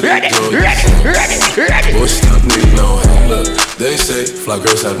 stop me, no. Look, they say fly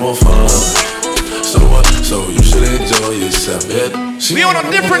girls have more fun. So what? So you should enjoy yourself. Yeah. We on a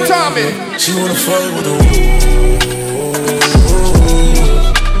different timing. She wanna fight with the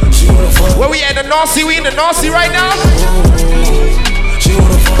where we at the Nazi? We in the Nazi right now? She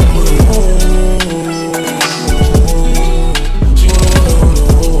wanna fight with the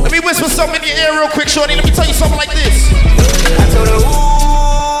let me whisper something in your ear real quick, shorty. Let me tell you something like this. I told her, ooh,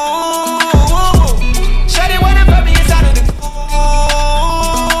 shawty wanna put me inside of the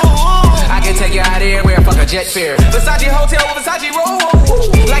I can take you out everywhere, fuck a jet fare. Versace hotel with Versace roll.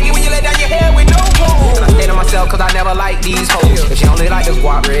 Like it when you let down your hair with no clothes. And I stay to myself cause I never like these hoes. If she only like the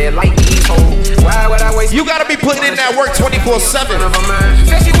squad red, like these hoes. Why would I waste? You gotta be putting in that work 24/7.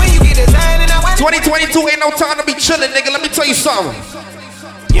 Especially when you get designed and I want 2022 ain't no time to be chilling, nigga. Let me tell you something.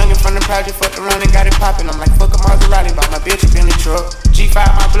 Youngin' from the project, fucked around and got it poppin'. I'm like, fuck a Maserati, bought my bitch a Bentley truck. G5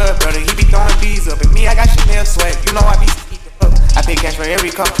 my blood brother, he be throwing bees up. And me, I got Chanel swag, you know I be I pay cash for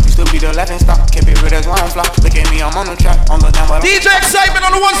every cup, you still be the laughing stock. Kept it real as one flop. Look at me, I'm on the track, on the down bottom. DJ Xsytment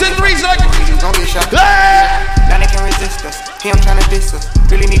on the 1s and 3s, like you gon' get shot. Now they can resist us. He I'm tryna diss us.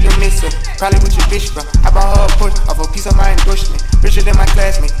 Really need to miss her. Probably with your bitch, bro. I bought her a push off a piece of my endorsement. Richer than my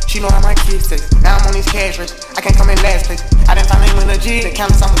classmate. She know how my kids taste. Now I'm on these cash rates. I can't come in last place. I didn't find him in a G. The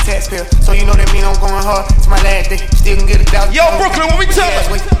countless I'm a taxpayer. So you know that mean I'm going hard. It's my last day. Still can get $1,000. Yo, Brooklyn, what we tell us?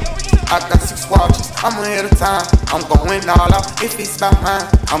 I got 6 watches, I'm ahead of time. I'm going all out if it's about mine.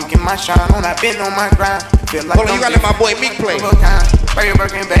 I'm getting my shine on, I've been on my grind. Feel like hold on, you gotta let my boy Meek play. You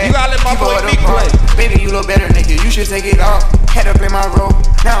gotta let my boy Meek play. Baby, you look better, nigga, you should take it off. Had to play my role,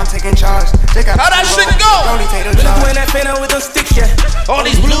 now I'm taking charge. How that shit go? Only take the charge. Doing that finna with them sticks, yeah. All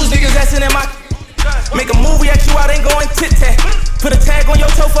these blues niggas that's in my make a movie at you out, ain't going tit-tat. Put a tag on your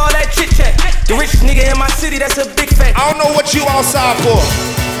toe for all that chit-chat. The rich nigga in my city, that's a big fact. I don't know what you outside for.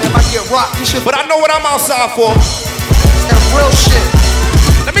 If I get rocked, you should. But I know what I'm outside for. And real shit.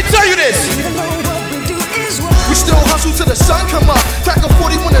 Let me tell you this. We still hustle till the sun come up. Crack a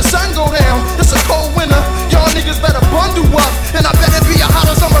 40 when the sun go down. It's a cold winter. Y'all niggas better bundle up. And I better be a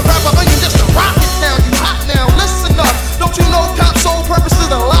hotter summer rapper than you just a rock it now. You hot now, listen up. Don't you know cops' sole purpose is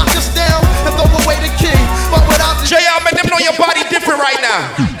to lock us down and throw away the king. But without the JR, make them know your body different right now.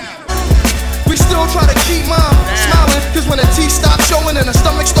 We still try to keep mine smiling. Cause when the teeth stop showing and the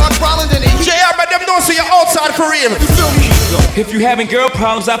stomach start growling, then they JR, make them know so you're outside for real. You feel me? If you having girl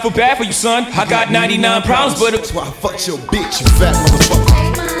problems, I feel bad for you, son. I got 99 problems, but that's why I fucked your bitch, you fat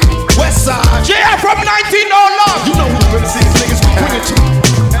motherfucker. Westside. JR from 19 all love. You know who the really serious niggas bring it to.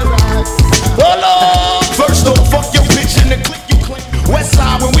 Hello. First off, fuck your bitch in the click you claim.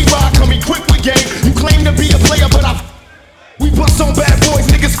 Westside, when we ride, come equipped with game. You claim to be a player, but we bust on bad boys,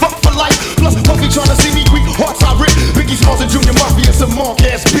 niggas fuck for life. Plus, Puffy tryna see me weak, hearts are rich. Biggie Smalls and Junior Mafia, some mark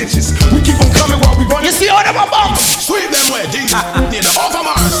ass bitches. We keep on coming while we run. You see all them about? Sweep them way, D. Near the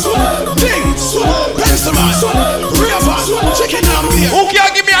Overmars. Dings. Pensamas. River. Chicken and beer. Who can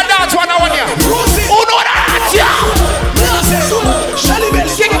give me a dance one on here? Who know that? Yeah. Shelly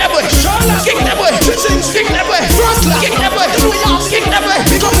Belly. Kick that boy. Kick that boy. Kick that boy. Kick that boy. Kick that boy.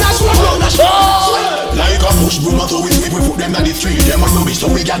 Like a push broom, so we put them on the street. Them on rubbish, so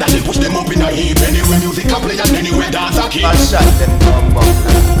we gather they push them up in a heap. Anywhere music a play and anywhere dance a keep. I shot them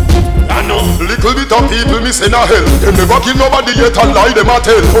I know little bit of people missing a hell. Them never kill nobody yet and lie them a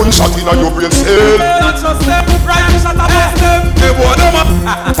tell. Gunshot in a your brain cell. Not trust them, right? Shut up, them. They want them up.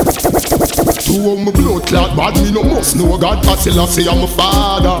 To my blood clot bad, me no must know God. Pasilla say I'm a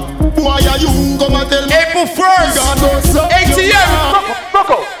father. Why are you gonna tell me? April 1st, ATM.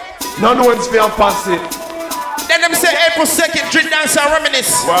 Buckle. None one's feeling past it. Then them say April 2nd, drink, dance and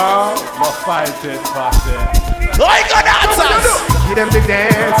reminisce. Wow, my fighting past it. I got dancers. Give them the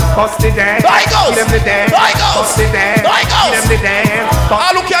dance, bust the dance. I goes. Give them the dance, bust the dance. I goes. Give them the dance.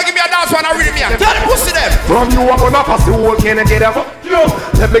 Ah, look here, give me a dance one. I read me. Tell them pussy them. From you, I'm gonna pass the whole can and get up. Yo,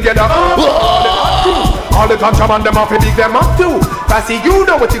 let me get up. All the contraband them off, big them up too. Passy, you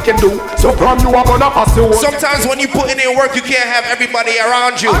know what you can do. So from you, I'm gonna pass the whole. Sometimes when you put in work, you can't have everybody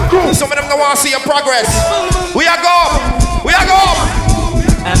around you. Some of them don't want to see your progress. We are go. We are go.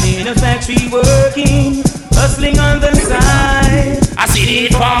 I'm in a factory working, hustling on the side. I see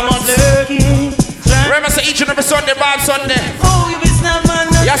the farmers lurking. Remember, say each and every Sunday, Vybz Sunday. Oh, if it's not my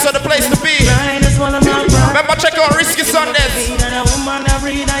number, yeah, so the place to be. Remember, check out Risky Sundays.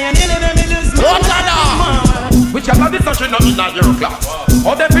 Which I love this country, not in your class.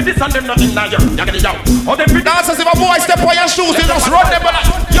 Oh, them fit this and them nothing now, yo. Oh, them fit dancers, if a boy step on your shoes, they just run them back.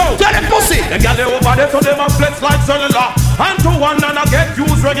 Yo, tell them pussy. Them gyal they over there, so them a flex like cellular. And to one and I get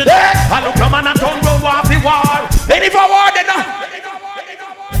views regular. I look a man and turn round off the war. Any for war, then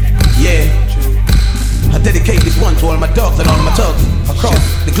yeah. I dedicate this one to all my dogs and all my thugs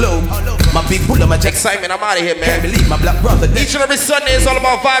across the globe. My big bull and my Xsytment, I'm out of here, man. Can't believe my black brother. Each and every Sunday is all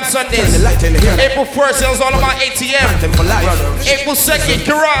about Vybz Sundays. April 1st is all about ATM. April 2nd,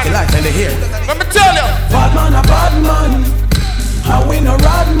 Quran. Let me tell you. Bad man, a bad man. I win a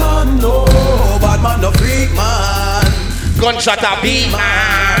rad man. No, bad man, no freak man. Gunshot a beat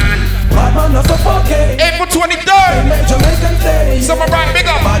man. Bad man, no suffocate. April 23rd. Summer right, big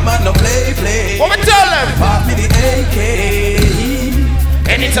up. Bad man, no play. What me tell them? Pass me the AK.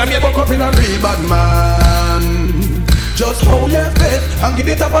 Anytime you walk up in a real bad man, just hold your faith and give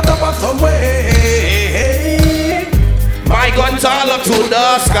it up some way. My guns all up to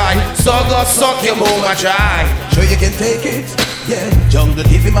the sky, so go suck your mama dry. Sure you can take it, yeah. Jungle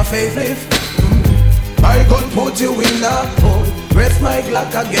give him a facelift. My gun put you in the hole. Press my Glock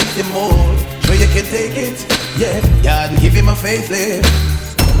against the mold. Sure you can take it, yeah. Yeah, give him a facelift.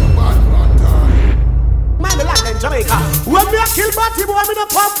 Man, me like them Jamaica. When me a kill batty boy, me no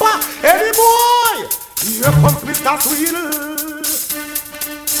pamper any boy. Here comes Mr. Sweet.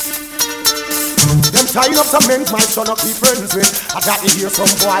 Them tying up some men, my son of be friends with. I got to hear some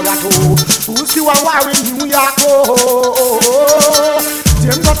boy at all. Who's you a war in New York?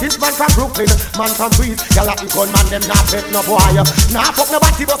 Them got his man from Brooklyn, man from Queens. Y'all like the gunman, them not pet no boy. Nah fuck no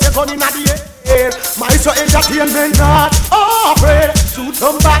batty, but they gun in the air. My so entertainment not afraid. Shoot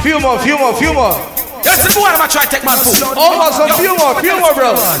some back. Few more. Yes, the boy, I'ma try to take my food. Almost some few more,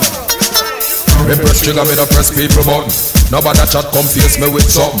 bro. Me press trigger, me da press people button. Nobody chat come face me with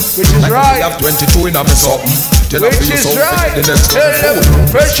something. Which is right. I have 22 in a me something. Then I feel so right. The next couple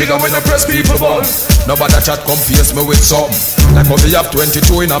food. Press trigger, me da press people button. Nobody chat come face me with something. Like how me have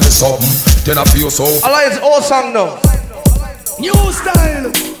 22 in a me something. Then I feel so. Alliance old song now. New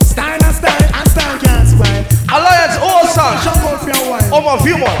style. Style and style can't spoil. Alliance old song. A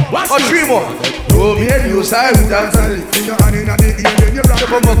few more. Or 3 more. Oh, me and you style dance. Finger hand in the ear, then you rock.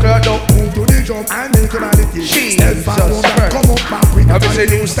 Move to the jump and make your body kick. Jesus Christ. Come up back with I be say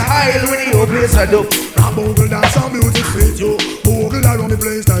new style when you place a dope. Rap bogle dance and music fit you. Bogle around the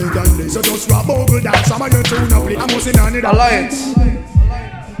place like Gandhi. So just rap bogle dance, some of your tune up. I'm missing on it. Alliance.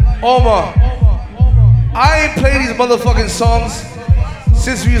 Omar. I ain't played these motherfucking songs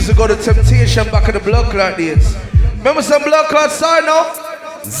since we used to go to Temptation back in the blood clot days. Remember some blood clot side now?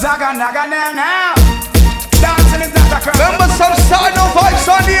 Zaga naga now. Dancing is not a crowd. Remember some side no Vybz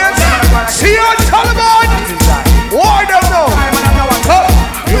Sundays? See you on Taliban. Why them now?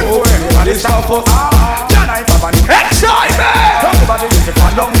 Xsytment.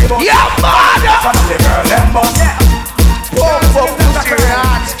 Yeah, man.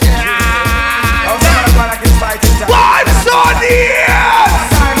 Vybz Sundays.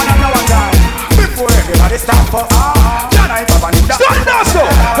 Before everybody stop for stop now, so.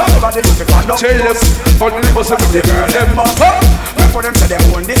 Tell them for the people so the girl them before them say they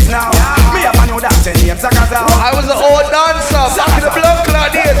own this now. Me have a new dancing name Zagaza. I was an old dancer back in the blood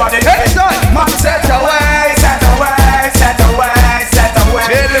clot days. Hey son, man, set away. Tell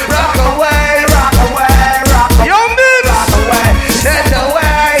them rock away. Young Vybz. Set away.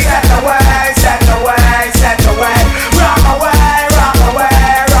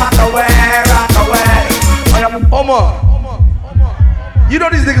 Omar, you know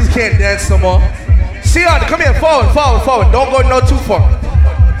these niggas can't dance no more. Sion, come here, forward. Don't go no too far.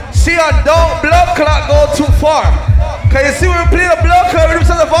 Sion, don't blood clot go too far. Can you see we play the blood clot with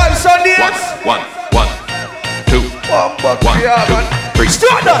the Vybz Sundays? One, two, three.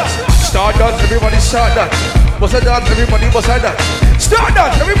 Start dance, everybody start dance. What's a dance, everybody must a dance. Start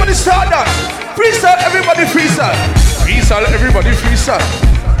dance, everybody start dance. Freestyle, everybody freestyle. Freestyle, everybody freestyle.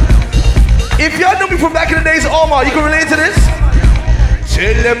 If y'all know me from back in the days, Omar, you can relate to this?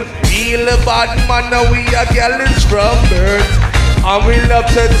 Tell them, feel the bad man, now we are gallons from birth. And we love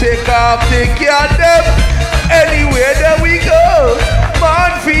to take off the girl them anywhere that we go.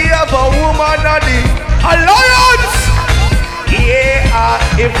 Man, we have a woman on the alliance. Yeah,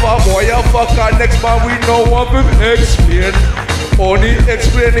 if a boy a fuck our next man, we know what we explain. Only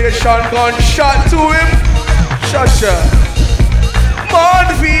explanation gunshot to him. Shut.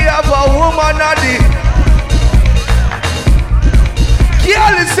 Man, we have a woman on the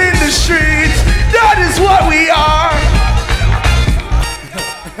girl is in the streets. That is what we are.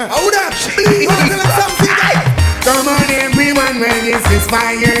 Hold up, come on everyone, when this is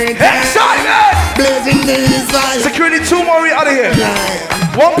fire. Xsytment! blazing these lights. Security 2 more, we out of here.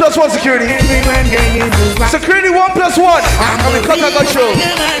 1+1 security. Security 1+1. I'm in Kaka show.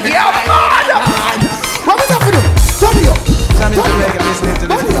 Yeah, man. What is up with you?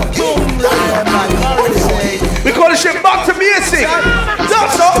 We call this shit back to music.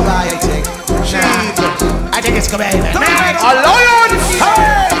 That's all. I think it's coming. Alliance.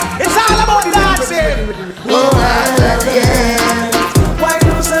 Hey, it's all about dancing. Oh, I love you. Why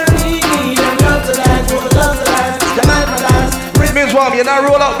do some need and love to dance? Love to dance. The man for dance. Mims, Wam, you're not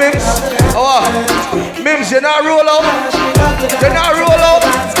roll out, Mims. Oh, Mims, you're not roll out. You're not roll out.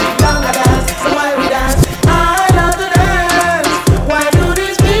 So why we dance? I love to dance. Why do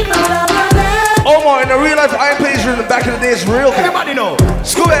these people love to dance? Oh my, in the real life, Iron Pager in the back of the day is real. Everybody know.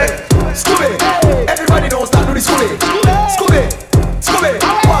 Scooby. Scooby. Everybody knows that do the Scooby. Scooby. Scooby.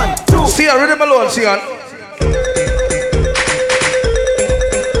 1, 2. See ya, rhythm alone, see ya.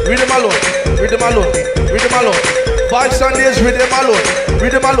 Rhythm alone. Rhythm alone. Rhythm alone. 5 Sundays, rhythm alone.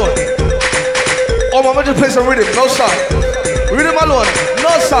 Rhythm alone. Oh, mama just play some rhythm, no song. Rhythm alone,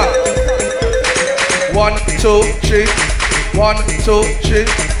 no song. 1, 2, 3. 1, 2, 3.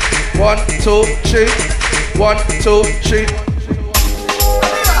 1, 2, 3. 1, 2, 3.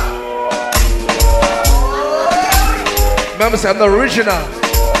 Remember, say I'm the original.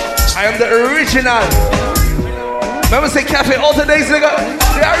 I am the original. Remember, say Cafe Alter Days, nigga.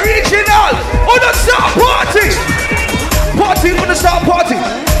 The original. On the start party. Party on the start party.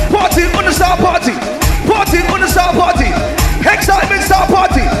 Party on the start party. Party on the start party. Xsytment start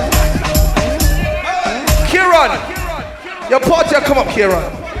party. Kieran, your party, come up, Kieran.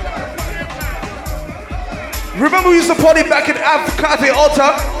 Remember we used to party back in Cafe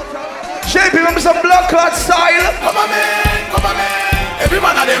Alter? JP, remember some blood clot style? Government. Every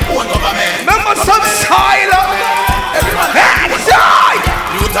man of them own government. Remember some style? Every man hands high.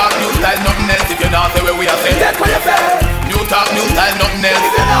 New talk, new style, nothing else. If you're not the way we are saying. That's what you say. New talk, new style, nothing else.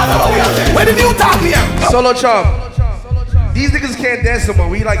 If you're not the way we are saying. Where the new talk here? Solo Charm. These niggas can't dance no more.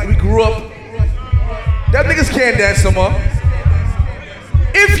 We grew up. Them niggas can't dance no more.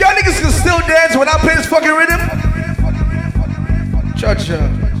 If y'all niggas can still dance without playing this fucking rhythm, Church,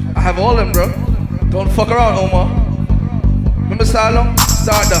 I have all them, bro. Don't fuck around, Omar. Remember Salom?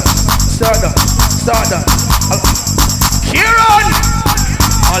 Start that. Kieran!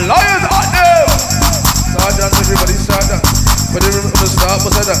 Alliance out there! Start dance, everybody, start that. Put it on the start,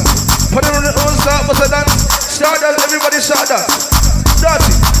 what's that? Put it on the start, what's that? Start dance, everybody, start that.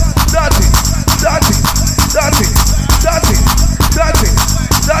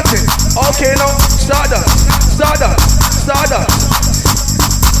 Dancing. Okay, now, start that.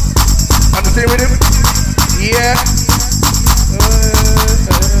 On the same rhythm? Yeah.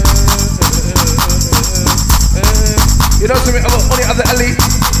 You know something about only other elite?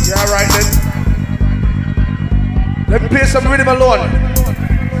 Yeah, right then. Let me play some rhythm alone.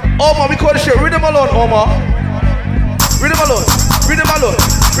 Omar, we call this shit rhythm alone, Omar. Rhythm alone.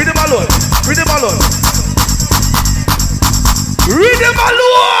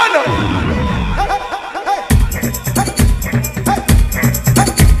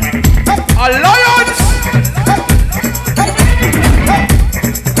 Alliance!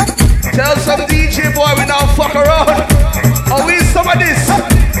 Tell some DJ boy we now fuck around. Are we some of this?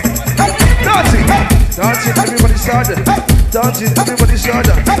 Dancing, everybody start that. Dancing, everybody start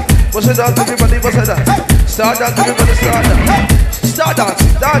that. What's it dance, everybody, what's it dance? Start dance, everybody start that. Start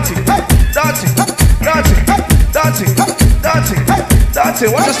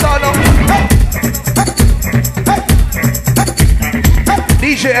dancing. What's the start now?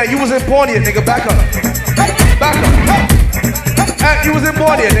 DJ, you wasn't born yet, nigga. Back up. You wasn't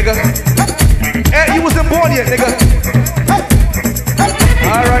born yet, nigga. You wasn't born yet, nigga.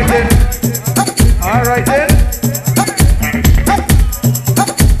 Alright then.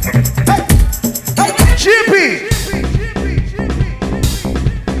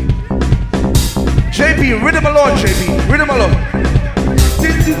 JP, rhythm alone, rhythm alone.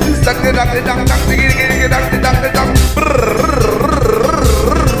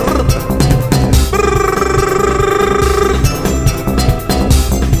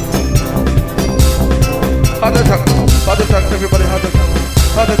 Heart attack, everybody heart attack.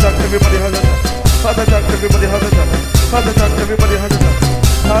 Heart attack, everybody heart attack. Heart attack, everybody heart attack. Heart attack, everybody heart attack.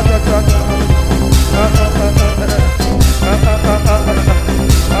 Heart attack,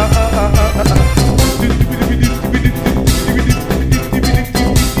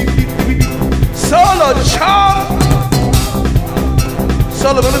 Solo Charm.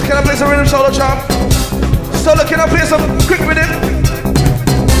 Solo, can I play some rhythm, Solo Charm? Solo, can I play some quick rhythm?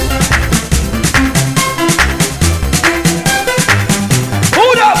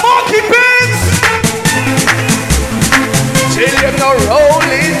 Monkey Pins!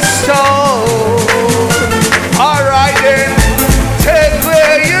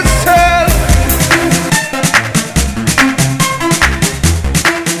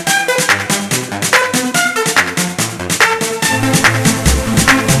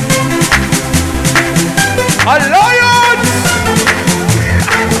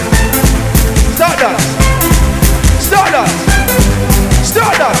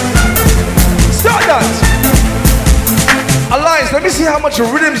 of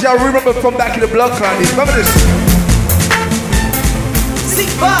rhythms y'all remember from back in the blood clan. Remember this?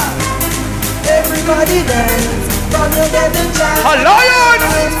 Everybody dance. From your dead and child. A lion!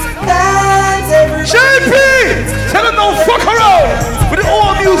 Dance, everybody. JP! Tell them don't fuck around with the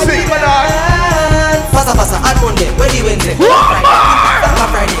old music, man. Passa, passa, on Monday, Wednesday, Wednesday.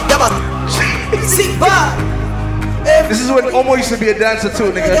 Friday, Sick bar. This is when Omo used to be a dancer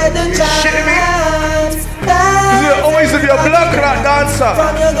too, nigga. You shitting me? This is when Omo used to be a blood clot dancer.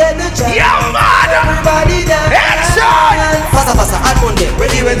 Yeah, man! Action! Passa, passa, on Monday,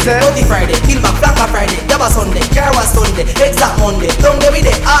 Wednesday, Friday. Kill back, flank back Friday, Jabba Sunday, Car was Sunday, exact Monday. Don't get me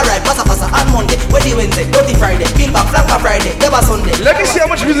there, alright. Passa, passa, on Monday, Wednesday, Friday. Kill back, flank back Friday, Jabba Sunday. Let me see how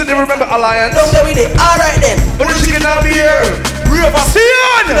much music they remember Alliance. Don't get me there, alright then. What is she gonna be here?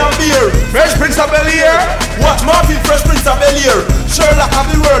 Sion! Fresh Prince of Bel-Air. Watch Marvin, Fresh Prince of Bel-Air. Sherlock and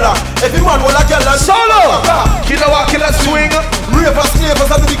the Whirler. Every man will a girl and Solo! Killer walk, killer swing. Ravers,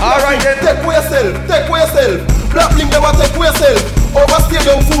 slavers and the big. Alright then. Take for yourself, take for yourself. Black link them and take for yourself. Over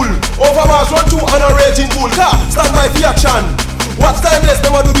stadium full. Over Mars run two and a raging bull. Car, stand by for action. Watch timeless,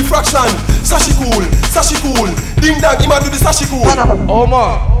 them a do the fraction. Sashi cool. Ding dang, him a do the sashi cool.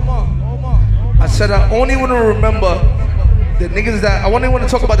 Omar, I said I only want to remember the niggas that, I only want to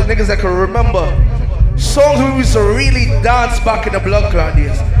talk about the niggas that can remember songs we used to really dance back in the blood clot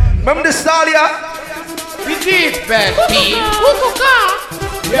days. Remember the Salia? We did, baby.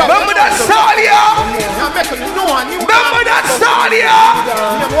 Remember that Salia? Remember that Salia?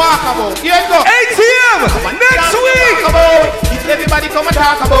 ATM next week. Everybody come and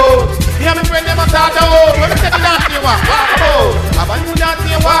talk about. Me and my friend them a talk about. When we say the dance you walk about. Have a new dance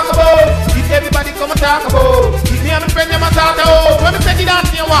you walk about. Everybody come and talk about. Me and my friend them a talk about. When we say the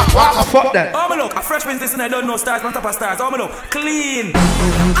dance you walk about. Fuck that. Oh my look, a fresh princess and I don't know stars, not top of stars. Oh my look, clean.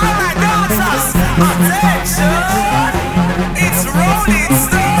 Alright, dancers, attention. It's Rolling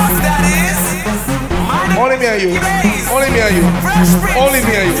Stones, that is. Only me and you. Only me and you. Only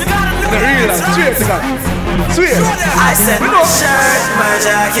me and you. In the real life. Swear to God. Swear. I said my shirt, my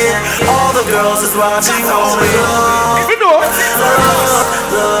jacket. All the girls is watching. Oh my God. We know.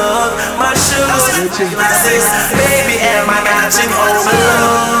 Look, my shoes, glasses, baby, and my matching. Oh my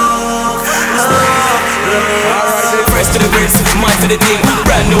look. Fresh to the wrist, mind to the thing.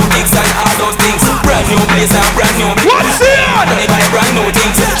 Brand new things and all those things. Brand new place and brand new. What's it? They buy brand new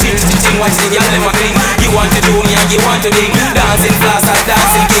things. Ching, watch the girl in my clean. You want to do me and you want to ding. Dancing class and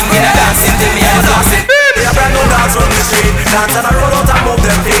dancing king. In a dancing thing, me and dancing. We have brand new dance on the street. Dance and I roll out and move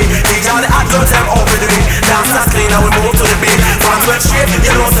them feet. Teach all the hot girls them open the beat. Dance and clean and we move to the beat. Fans went straight,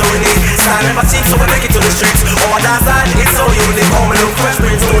 you know so we need. Style and cheap so we make it to the streets. Oh, dance and it's so unique. Oh, my little fresh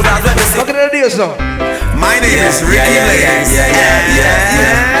prince, no dance when we sing. Look at the ideas now. My name is Ricky Lane.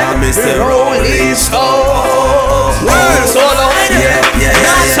 Yeah. I'm Mr. Rolling Stones. World solo.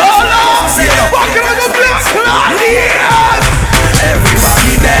 Solo. Fuck it, I'm a black cloud.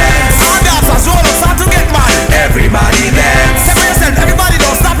 Everybody dance. All dancers, roll up, start to get mad. Everybody dance. Tell yourself, everybody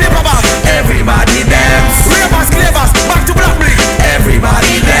don't stop your baba. Everybody dance. Ravers, clavers, back to black blink.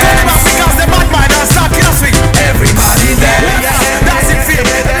 Everybody dance. Turn them up because they're bad mind and start killer swing. Everybody dance. That's it, feel.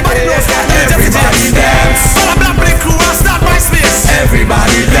 Everybody knows that. Everybody dance. All the black blink crew and start my space.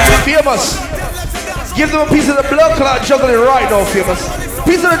 Everybody dance. Famous. Give them a piece of the blood clot juggling right now, Famous.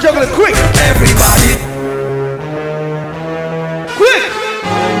 Piece of the juggling, quick. Everybody. Quick.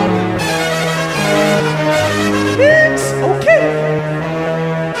 It's okay.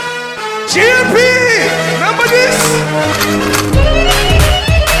 GMP. Remember this?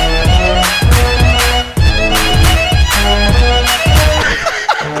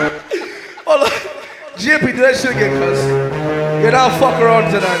 Hold on. GMP, do that shit again, cuz. Get out, fuck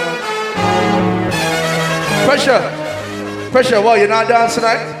around tonight, man. Pressure, what, you're not dancing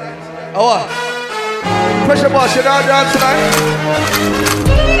tonight? Oh, what? Pressure boss, you're not dancing tonight?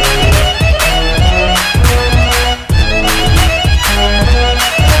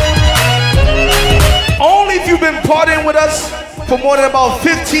 Only if you've been partying with us for more than about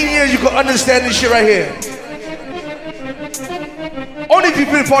 15 years, you can understand this shit right here. Only if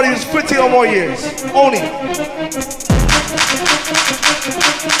you've been partying for 15 or more years. Only.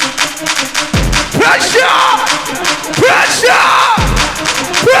 Pressure!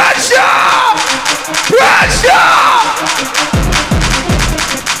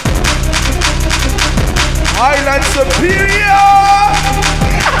 Highland Superior!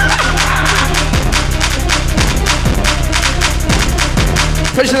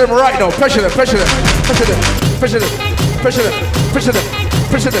 Pressure them right now. Pressure them.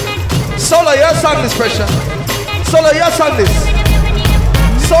 Solo, your song this pressure. Solo, your song this.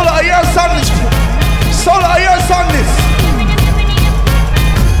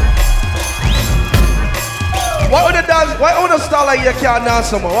 Why would the dance? Why would the style like you can't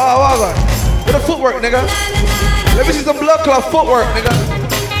dance no more? Why? With the footwork, nigga. Let me see some blood clot footwork, nigga.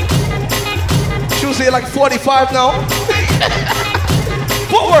 She was here like 45 now.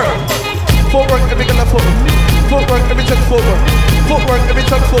 Footwork. Footwork, every time footwork. Footwork, every time footwork. Footwork, every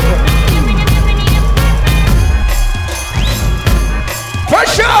time footwork.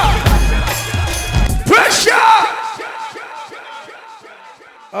 Pressure! Pressure!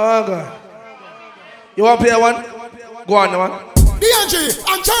 Oh God. You want to play one? Go on, man. DNG,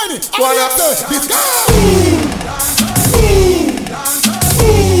 I'm turning. Go on, now. Let's go!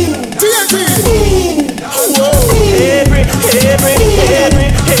 DNG! Every.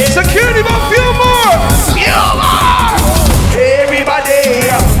 Security, but few more! Everybody,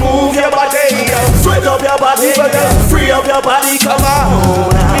 move your body. Sweat up your body. Free up your body. Come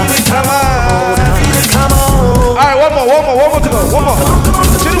on. Come on. Alright, one more to go. One more.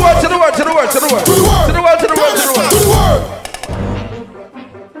 To the word.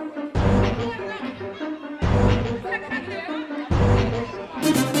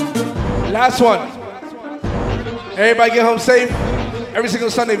 Last one. Everybody get home safe. Every single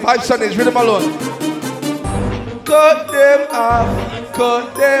Sunday, Vybz Sundays, rhythm alone. Cut them off.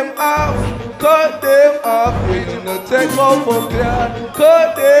 We gonna take off for God.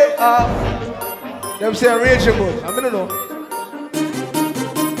 Cut them off. Them say arrangeable. I don't know.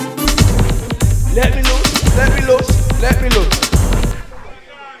 Let me loose.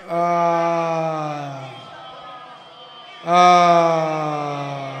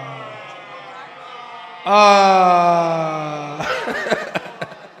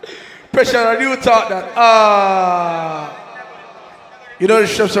 Pressure on you thought that. You know the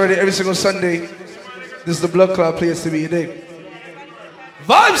shops already every single Sunday. This is the blood clot place to be, you dig?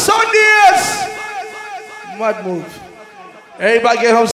 Vybz Sundays! Mad move. Everybody get home.